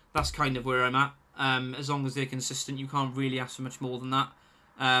 that's kind of where I'm at. As long as they're consistent, you can't really ask for much more than that.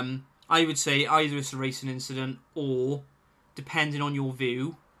 I would say either it's a racing incident or, depending on your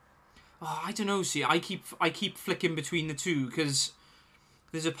view, I don't know. See, I keep flicking between the two because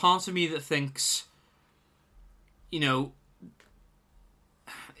there's a part of me that thinks, it's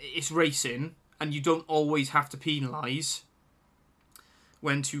racing and you don't always have to penalise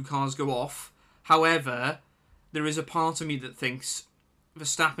when two cars go off. However, there is a part of me that thinks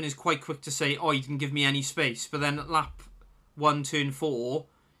Verstappen is quite quick to say, "Oh, you didn't give me any space," but then at lap 1, turn 4,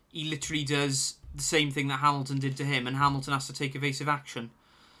 he literally does the same thing that Hamilton did to him, and Hamilton has to take evasive action.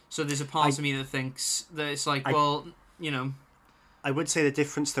 So there's a part of me that thinks that it's like, I would say the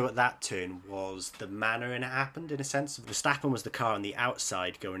difference, though, at that turn was the manner in it happened, in a sense. Verstappen was the car on the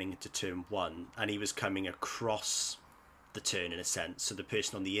outside going into turn 1, and he was coming across the turn, in a sense, so the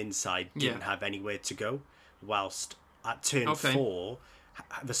person on the inside didn't have anywhere to go, whilst at turn 4,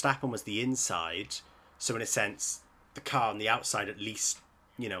 Verstappen was the inside, so in a sense, the car on the outside at least,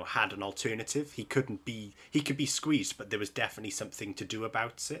 had an alternative. He could be squeezed, but there was definitely something to do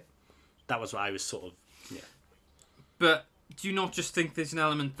about it. That was what I was sort of, But do you not just think there's an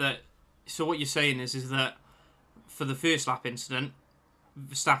element that... So what you're saying is that for the first lap incident,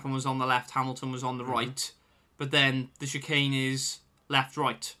 Verstappen was on the left, Hamilton was on the right, but then the chicane is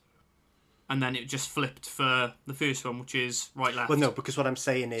left-right. And then it just flipped for the first one, which is right-left. Well, no, because what I'm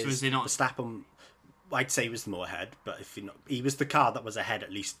saying is, so Verstappen, I'd say he was more ahead, but he was the car that was ahead,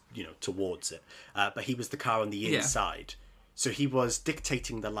 at least, towards it. But he was the car on the inside. So he was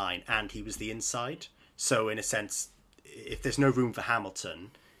dictating the line, and he was the inside. So in a sense, if there's no room for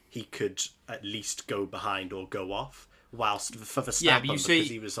Hamilton, he could at least go behind or go off. Whilst for Verstappen, because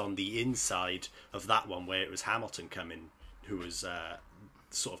he was on the inside of that one where it was Hamilton coming, who was the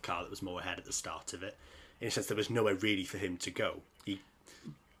sort of car that was more ahead at the start of it. In a sense, there was nowhere really for him to go.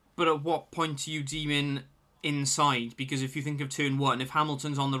 But at what point are you deeming inside? Because if you think of turn 1, if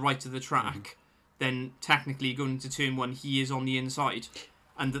Hamilton's on the right of the track, then technically going into turn 1, he is on the inside.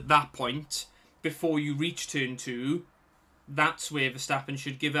 And at that point, before you reach turn 2, that's where Verstappen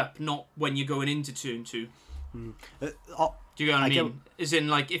should give up, not when you're going into turn 2. Do you get what I mean? As in,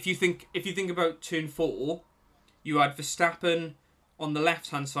 like, if you think about turn 4, you had Verstappen on the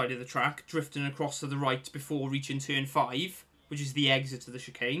left-hand side of the track, drifting across to the right before reaching turn 5, which is the exit of the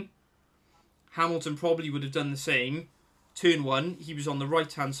chicane. Hamilton probably would have done the same. Turn 1, he was on the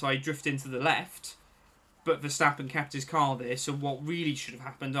right-hand side, drifting to the left, but Verstappen kept his car there. So what really should have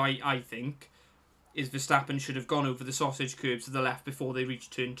happened, I think, is Verstappen should have gone over the sausage curb to the left before they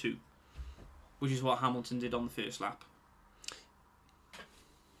reached turn 2, which is what Hamilton did on the first lap.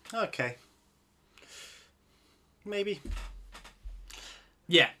 Okay. Maybe.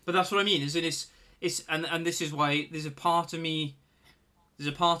 Yeah, but that's what I mean. And this is why there's a part of me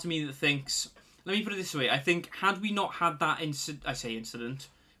that thinks. Let me put it this way. I think had we not had that incident, it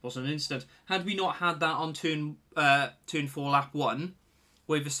wasn't an incident. Had we not had that on turn 4, lap 1,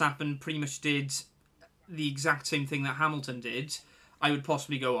 where Verstappen pretty much did the exact same thing that Hamilton did, I would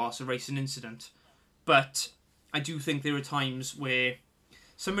possibly go, it's a racing incident. But I do think there are times where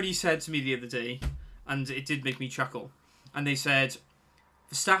somebody said to me the other day, and it did make me chuckle, and they said,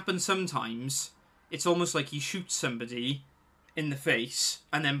 Verstappen sometimes, it's almost like he shoots somebody in the face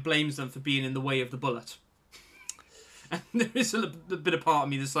and then blames them for being in the way of the bullet. And there is a bit of part of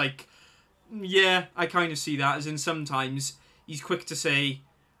me that's like, yeah, I kind of see that, as in sometimes he's quick to say,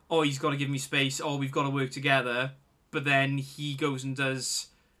 he's got to give me space, we've got to work together, but then he goes and does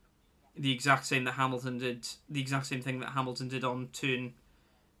the exact same that Hamilton did, the exact same thing that Hamilton did on turn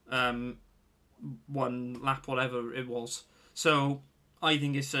 1 lap, whatever it was. So I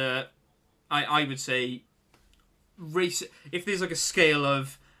think it's I would say race. If there's like a scale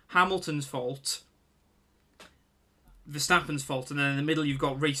of Hamilton's fault, Verstappen's fault, and then in the middle you've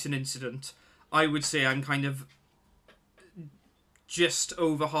got racing incident, I would say I'm kind of just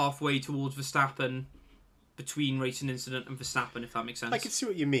over halfway towards Verstappen between Racing Incident and Verstappen, if that makes sense. I can see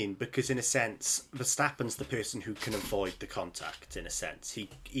what you mean, because in a sense, Verstappen's the person who can avoid the contact, in a sense. He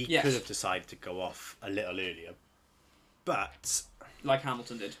Yes. could have decided to go off a little earlier. But Like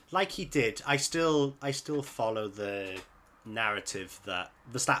Hamilton did. like he did, I still follow the narrative that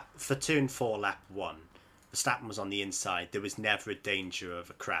for turn 4, lap 1, Verstappen was on the inside. There was never a danger of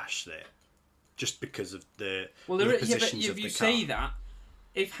a crash there, just because of the positions if of you the say car. that,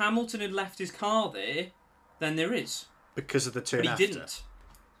 if Hamilton had left his car there, then there is. Because of the turn But he after. didn't.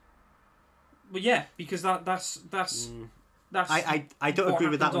 Well, yeah, because that's. I don't what agree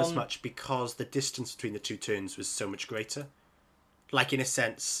with that happened one as on- much, because the distance between the two turns was so much greater. Like, in a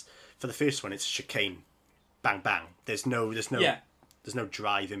sense, for the first one, it's chicane, bang bang. There's no Yeah.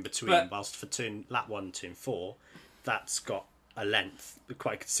 drive in between. But- whilst for lap 1, turn 4, that's got a length,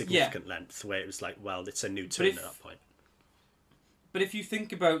 quite a significant length, where it was like, well, it's a new turn at that point. But if you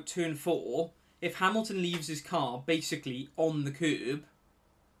think about turn 4, if Hamilton leaves his car basically on the curb,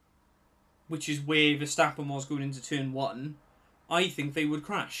 which is where Verstappen was going into turn 1, I think they would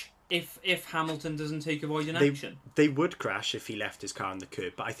crash if Hamilton doesn't take avoiding action. They would crash if he left his car on the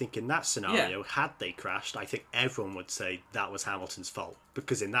curb, but I think in that scenario, had they crashed, I think everyone would say that was Hamilton's fault,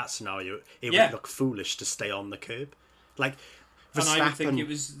 because in that scenario, it would look foolish to stay on the curb. Like, And I would think Verstappen, it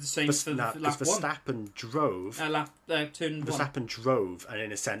was the same for lap 1. Verstappen drove. Turn 1. Verstappen drove and,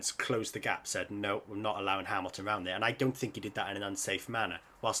 in a sense, closed the gap, said, no, we're not allowing Hamilton around there. And I don't think he did that in an unsafe manner.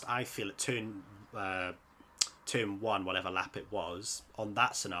 Whilst I feel at turn 1, whatever lap it was, on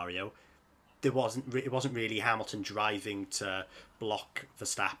that scenario, it wasn't really Hamilton driving to block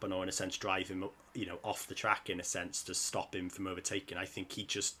Verstappen, or, in a sense, drive him off the track, in a sense, to stop him from overtaking. I think he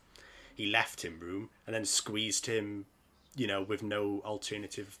left him room and then squeezed him, with no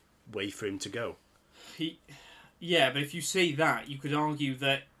alternative way for him to go. Yeah, but if you say that, you could argue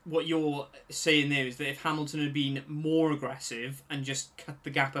that what you're saying there is that if Hamilton had been more aggressive and just cut the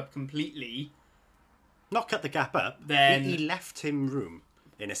gap up completely... Not cut the gap up, then he left him room,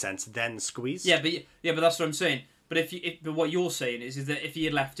 in a sense, then squeezed. Yeah, but that's what I'm saying. But but what you're saying is that if he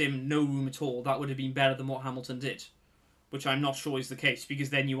had left him no room at all, that would have been better than what Hamilton did, which I'm not sure is the case, because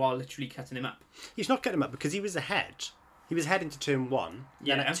then you are literally cutting him up. He's not cutting him up because he was ahead. He was heading to turn 1.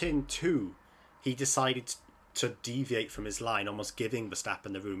 Yeah. Then at turn 2, he decided to deviate from his line, almost giving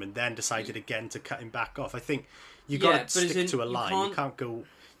Verstappen the room, and then decided again to cut him back off. I think you got to stick to a line. You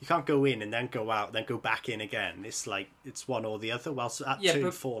can't go in and then go out, then go back in again. It's like, it's one or the other. Whilst at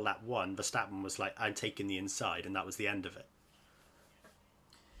turn 4, lap 1, Verstappen was like, I'm taking the inside, and that was the end of it.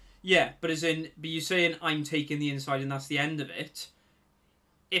 Yeah, but you're saying I'm taking the inside and that's the end of it.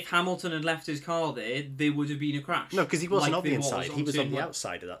 If Hamilton had left his car there would have been a crash. No, because he wasn't on the inside. He was on the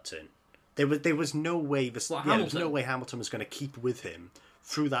outside of that turn. There was no way. There was no way Hamilton was going to keep with him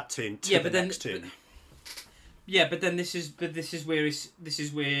through that turn to the next turn. But then this is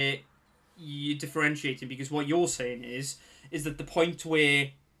where you're differentiating, because what you're saying is that the point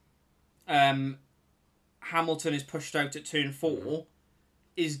where Hamilton is pushed out at turn 4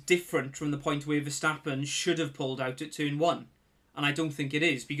 is different from the point where Verstappen should have pulled out at turn 1. And I don't think it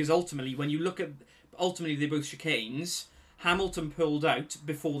is, because ultimately they're both chicanes. Hamilton pulled out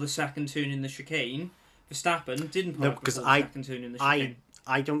before the second turn in the chicane. Verstappen didn't pull out before the second turn in the chicane.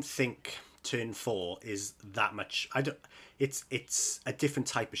 I don't think turn 4 is that much. It's a different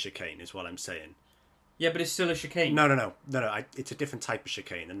type of chicane, is what I'm saying. Yeah, but it's still a chicane. No. It's a different type of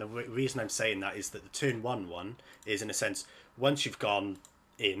chicane, and the reason I'm saying that is that the turn 1 is, in a sense, once you've gone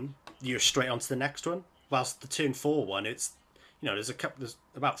in, you're straight onto the next one. Whilst the turn 4 one, it's there's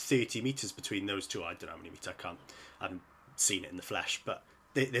about 30 meters between those two. I don't know how many meters. I haven't seen it in the flesh, but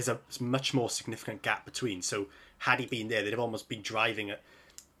there's a much more significant gap between. So had he been there, they'd have almost been driving a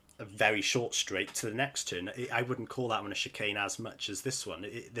very short straight to the next turn. I wouldn't call that one a chicane as much as this one.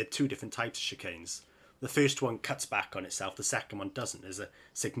 They're two different types of chicanes. The first one cuts back on itself. The second one doesn't. There's a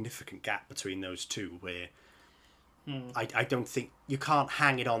significant gap between those two where I don't think you can't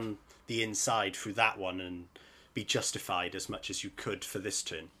hang it on the inside through that one and be justified as much as you could for this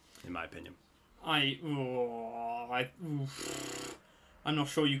turn, in my opinion. I'm not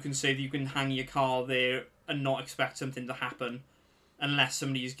sure you can say that you can hang your car there and not expect something to happen unless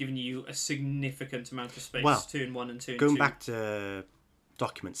somebody is giving you a significant amount of space. Well, turn 1 and turn 2. Going back to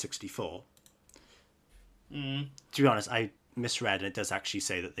document 64, to be honest, I misread, and it does actually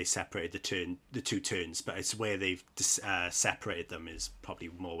say that they separated the two turns, but it's where they've separated them is probably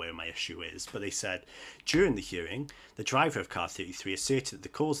more where my issue is. But they said, during the hearing, the driver of car 33 asserted that the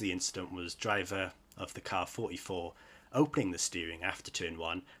cause of the incident was driver of the car 44 opening the steering after turn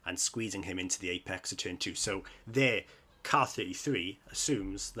 1 and squeezing him into the apex of turn 2. So there, car 33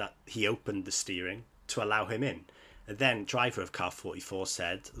 assumes that he opened the steering to allow him in. And then driver of car 44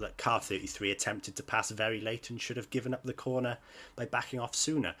 said that car 33 attempted to pass very late and should have given up the corner by backing off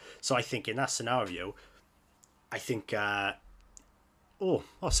sooner. So I think in that scenario, I think, saying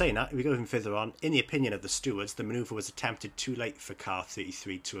that, we go even further on. In the opinion of the stewards, the manoeuvre was attempted too late for car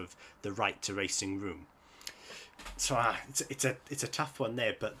 33 to have the right to racing room. So it's a tough one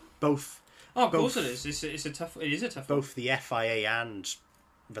there, but both. Oh, of course it is. It is a tough one. Both the FIA and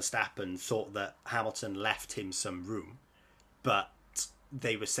Verstappen thought that Hamilton left him some room, but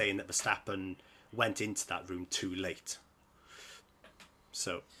they were saying that Verstappen went into that room too late.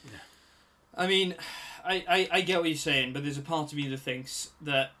 So, yeah. I mean, I get what you're saying, but there's a part of me that thinks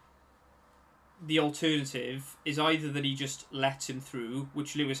that the alternative is either that he just lets him through,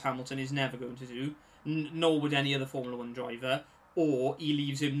 which Lewis Hamilton is never going to do, nor would any other Formula 1 driver, or he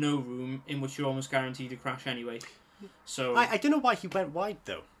leaves him no room in which you're almost guaranteed a crash anyway. So I don't know why he went wide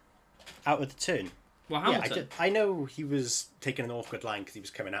though, out of the turn. Well, Hamilton. Yeah, I know he was taking an awkward line because he was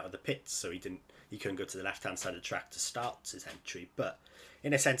coming out of the pits, so he couldn't go to the left hand side of the track to start his entry. But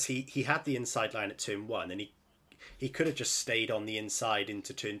in a sense, he had the inside line at turn 1, and he could have just stayed on the inside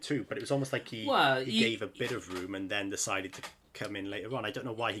into turn 2. But it was almost like he gave a bit of room and then decided to come in later on. I don't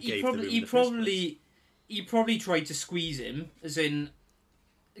know why he gave the room. He probably tried to squeeze him, as in,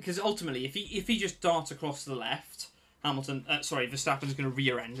 because ultimately, if he just darts across to the left, Verstappen's going to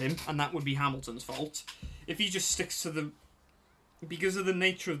rear end him, and that would be Hamilton's fault. If he just sticks to because of the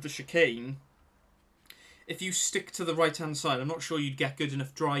nature of the chicane, if you stick to the right hand side, I'm not sure you'd get good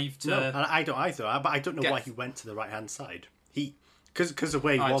enough drive to. No, I don't either. But I don't know why he went to the right hand side. Because the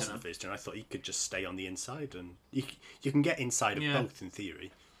way he was in the first turn, I thought he could just stay on the inside, and you can get inside of both in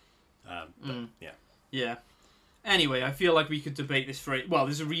theory. Yeah. Anyway, I feel like we could debate this for... Well,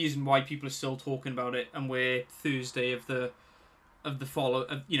 there's a reason why people are still talking about it, and we're Thursday of the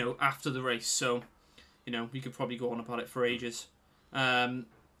after the race, so, we could probably go on about it for ages.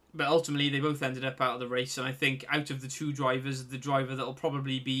 But ultimately, they both ended up out of the race, and I think out of the two drivers, the driver that'll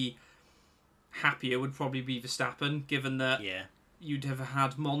probably be happier would probably be Verstappen, given that you'd have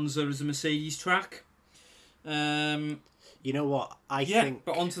had Monza as a Mercedes track. You know what? I think...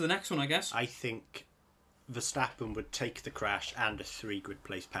 but on to the next one, I guess. I think Verstappen would take the crash and a 3-grid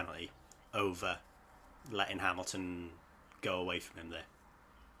place penalty over letting Hamilton go away from him there.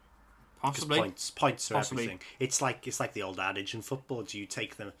 Possibly. Points are everything. It's like the old adage in football. Do you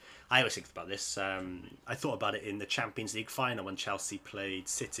take them? I always think about this. I thought about it in the Champions League final when Chelsea played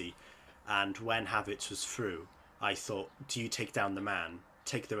City, and when Havertz was through, I thought, do you take down the man,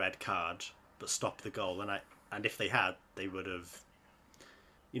 take the red card, but stop the goal? And if they had, they would have.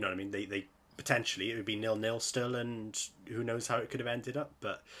 You know what I mean? They potentially it would be 0-0 still, and who knows how it could have ended up.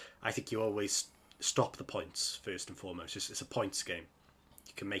 But I think you always stop the points first and foremost. It's a points game.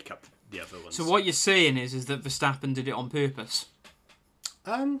 You can make up the other ones. So what you're saying is that Verstappen did it on purpose?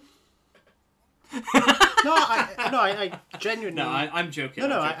 No, I genuinely. No, I'm joking.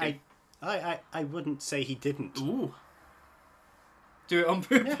 No, I'm joking. I wouldn't say he didn't. Ooh. Do it on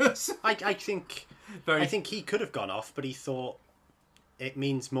purpose? Yeah. I think he could have gone off, but he thought it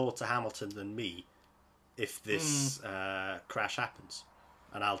means more to Hamilton than me if this crash happens,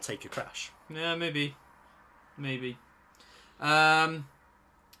 and I'll take a crash. Yeah, maybe.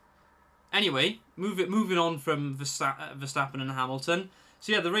 Anyway, moving on from Verstappen and Hamilton.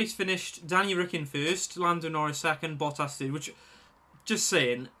 So yeah, the race finished. Danny Rick in first, Lando Norris second, Bottas third. Which, just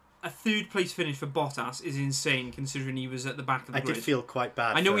saying, a third place finish for Bottas is insane considering he was at the back of the grid. I did feel quite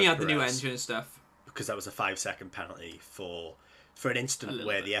bad. I know he had Perez, the new engine and stuff, because that was a 5-second penalty for an instant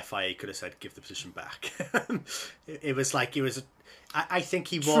where the FIA could have said give the position back. it was. I think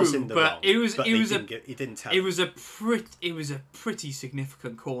he was in the wrong. He didn't tell. It was a pretty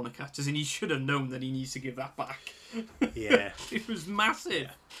significant corner cut, as in he should have known that he needs to give that back. Yeah, it was massive.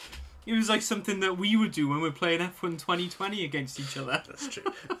 Yeah. It was like something that we would do when we're playing F1 2020 against each other. That's true.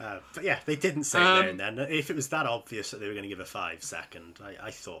 But yeah, they didn't say there and then. If it was that obvious that they were going to give a 5-second,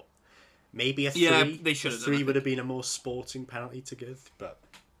 I thought maybe a 3. Yeah, they should have. 3 would have been a more sporting penalty to give, but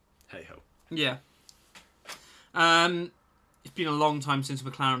hey ho. Yeah. It's been a long time since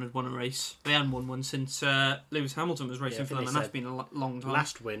McLaren had won a race. They hadn't won one since Lewis Hamilton was racing for them, and that's been a long time.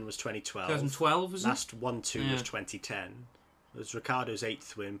 Last win was 2012. 2012, was it? Last 1-2 was 2010. It was Ricciardo's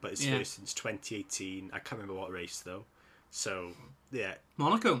 8th win, but his first since 2018. I can't remember what race, though. So, yeah.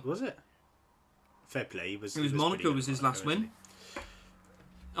 Monaco. Was it? Fair play. It was Monaco was his last win.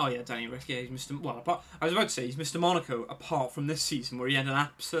 Oh, yeah, Danny Rick. Yeah, he's Mr. Well, I was about to say he's Mr. Monaco, apart from this season where he had an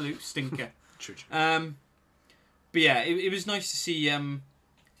absolute stinker. True. But yeah, it was nice to see.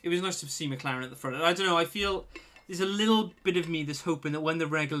 It was nice to see McLaren at the front. I don't know. I feel there's a little bit of me that's hoping that when the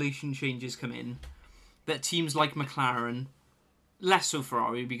regulation changes come in, that teams like McLaren, less so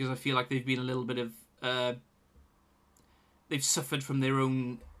Ferrari, because I feel like they've been a little bit of... they've suffered from their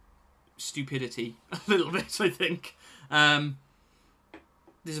own stupidity a little bit, I think.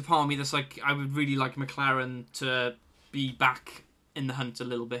 There's a part of me that's like, I would really like McLaren to be back in the hunt a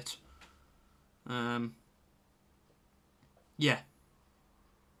little bit. Yeah.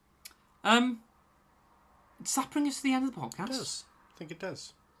 Does that bring us to the end of the podcast? It does. I think it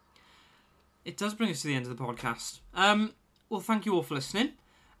does. It does bring us to the end of the podcast. Well, thank you all for listening.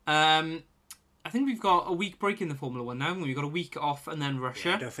 I think we've got a week break in the Formula 1 now. We've got a week off and then Russia.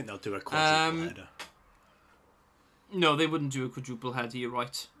 Yeah, I don't think they'll do a quadruple header. No, they wouldn't do a quadruple header, you're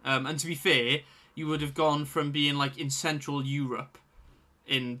right. And to be fair, you would have gone from being like in Central Europe,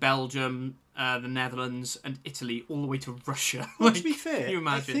 in Belgium, the Netherlands and Italy, all the way to Russia. Well, like, to be fair, can you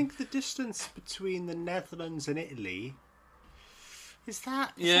imagine? I think the distance between the Netherlands and Italy... Is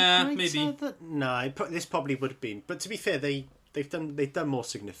that maybe. No, this probably would have been. But to be fair, they've done more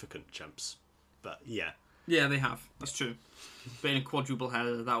significant jumps. But yeah. Yeah, they have. That's true. But in a quadruple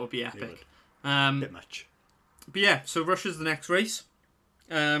header, that would be epic. A bit much. But yeah, so Russia's the next race.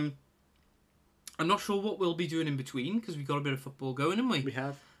 I'm not sure what we'll be doing in between because we've got a bit of football going, haven't we? We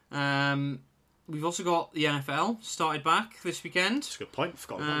have. We've also got the NFL started back this weekend. That's a good point.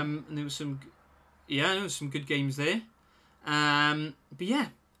 Forgot and there was some good games there. But yeah,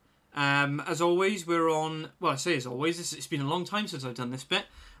 as always, we're on. Well, I say as always. It's been a long time since I've done this bit.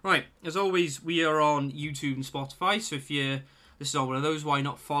 Right, as always, we are on YouTube and Spotify. So if you're listening on one of those, why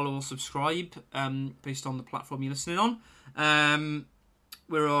not follow or subscribe? Based on the platform you're listening on.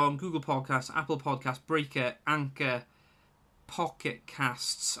 We're on Google Podcasts, Apple Podcasts, Breaker, Anchor, Pocket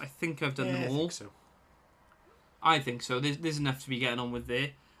Casts. I think I've done them all. I think so. There's enough to be getting on with there.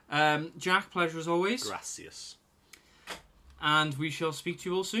 Jack, pleasure as always. Gracias. And we shall speak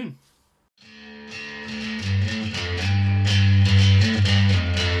to you all soon.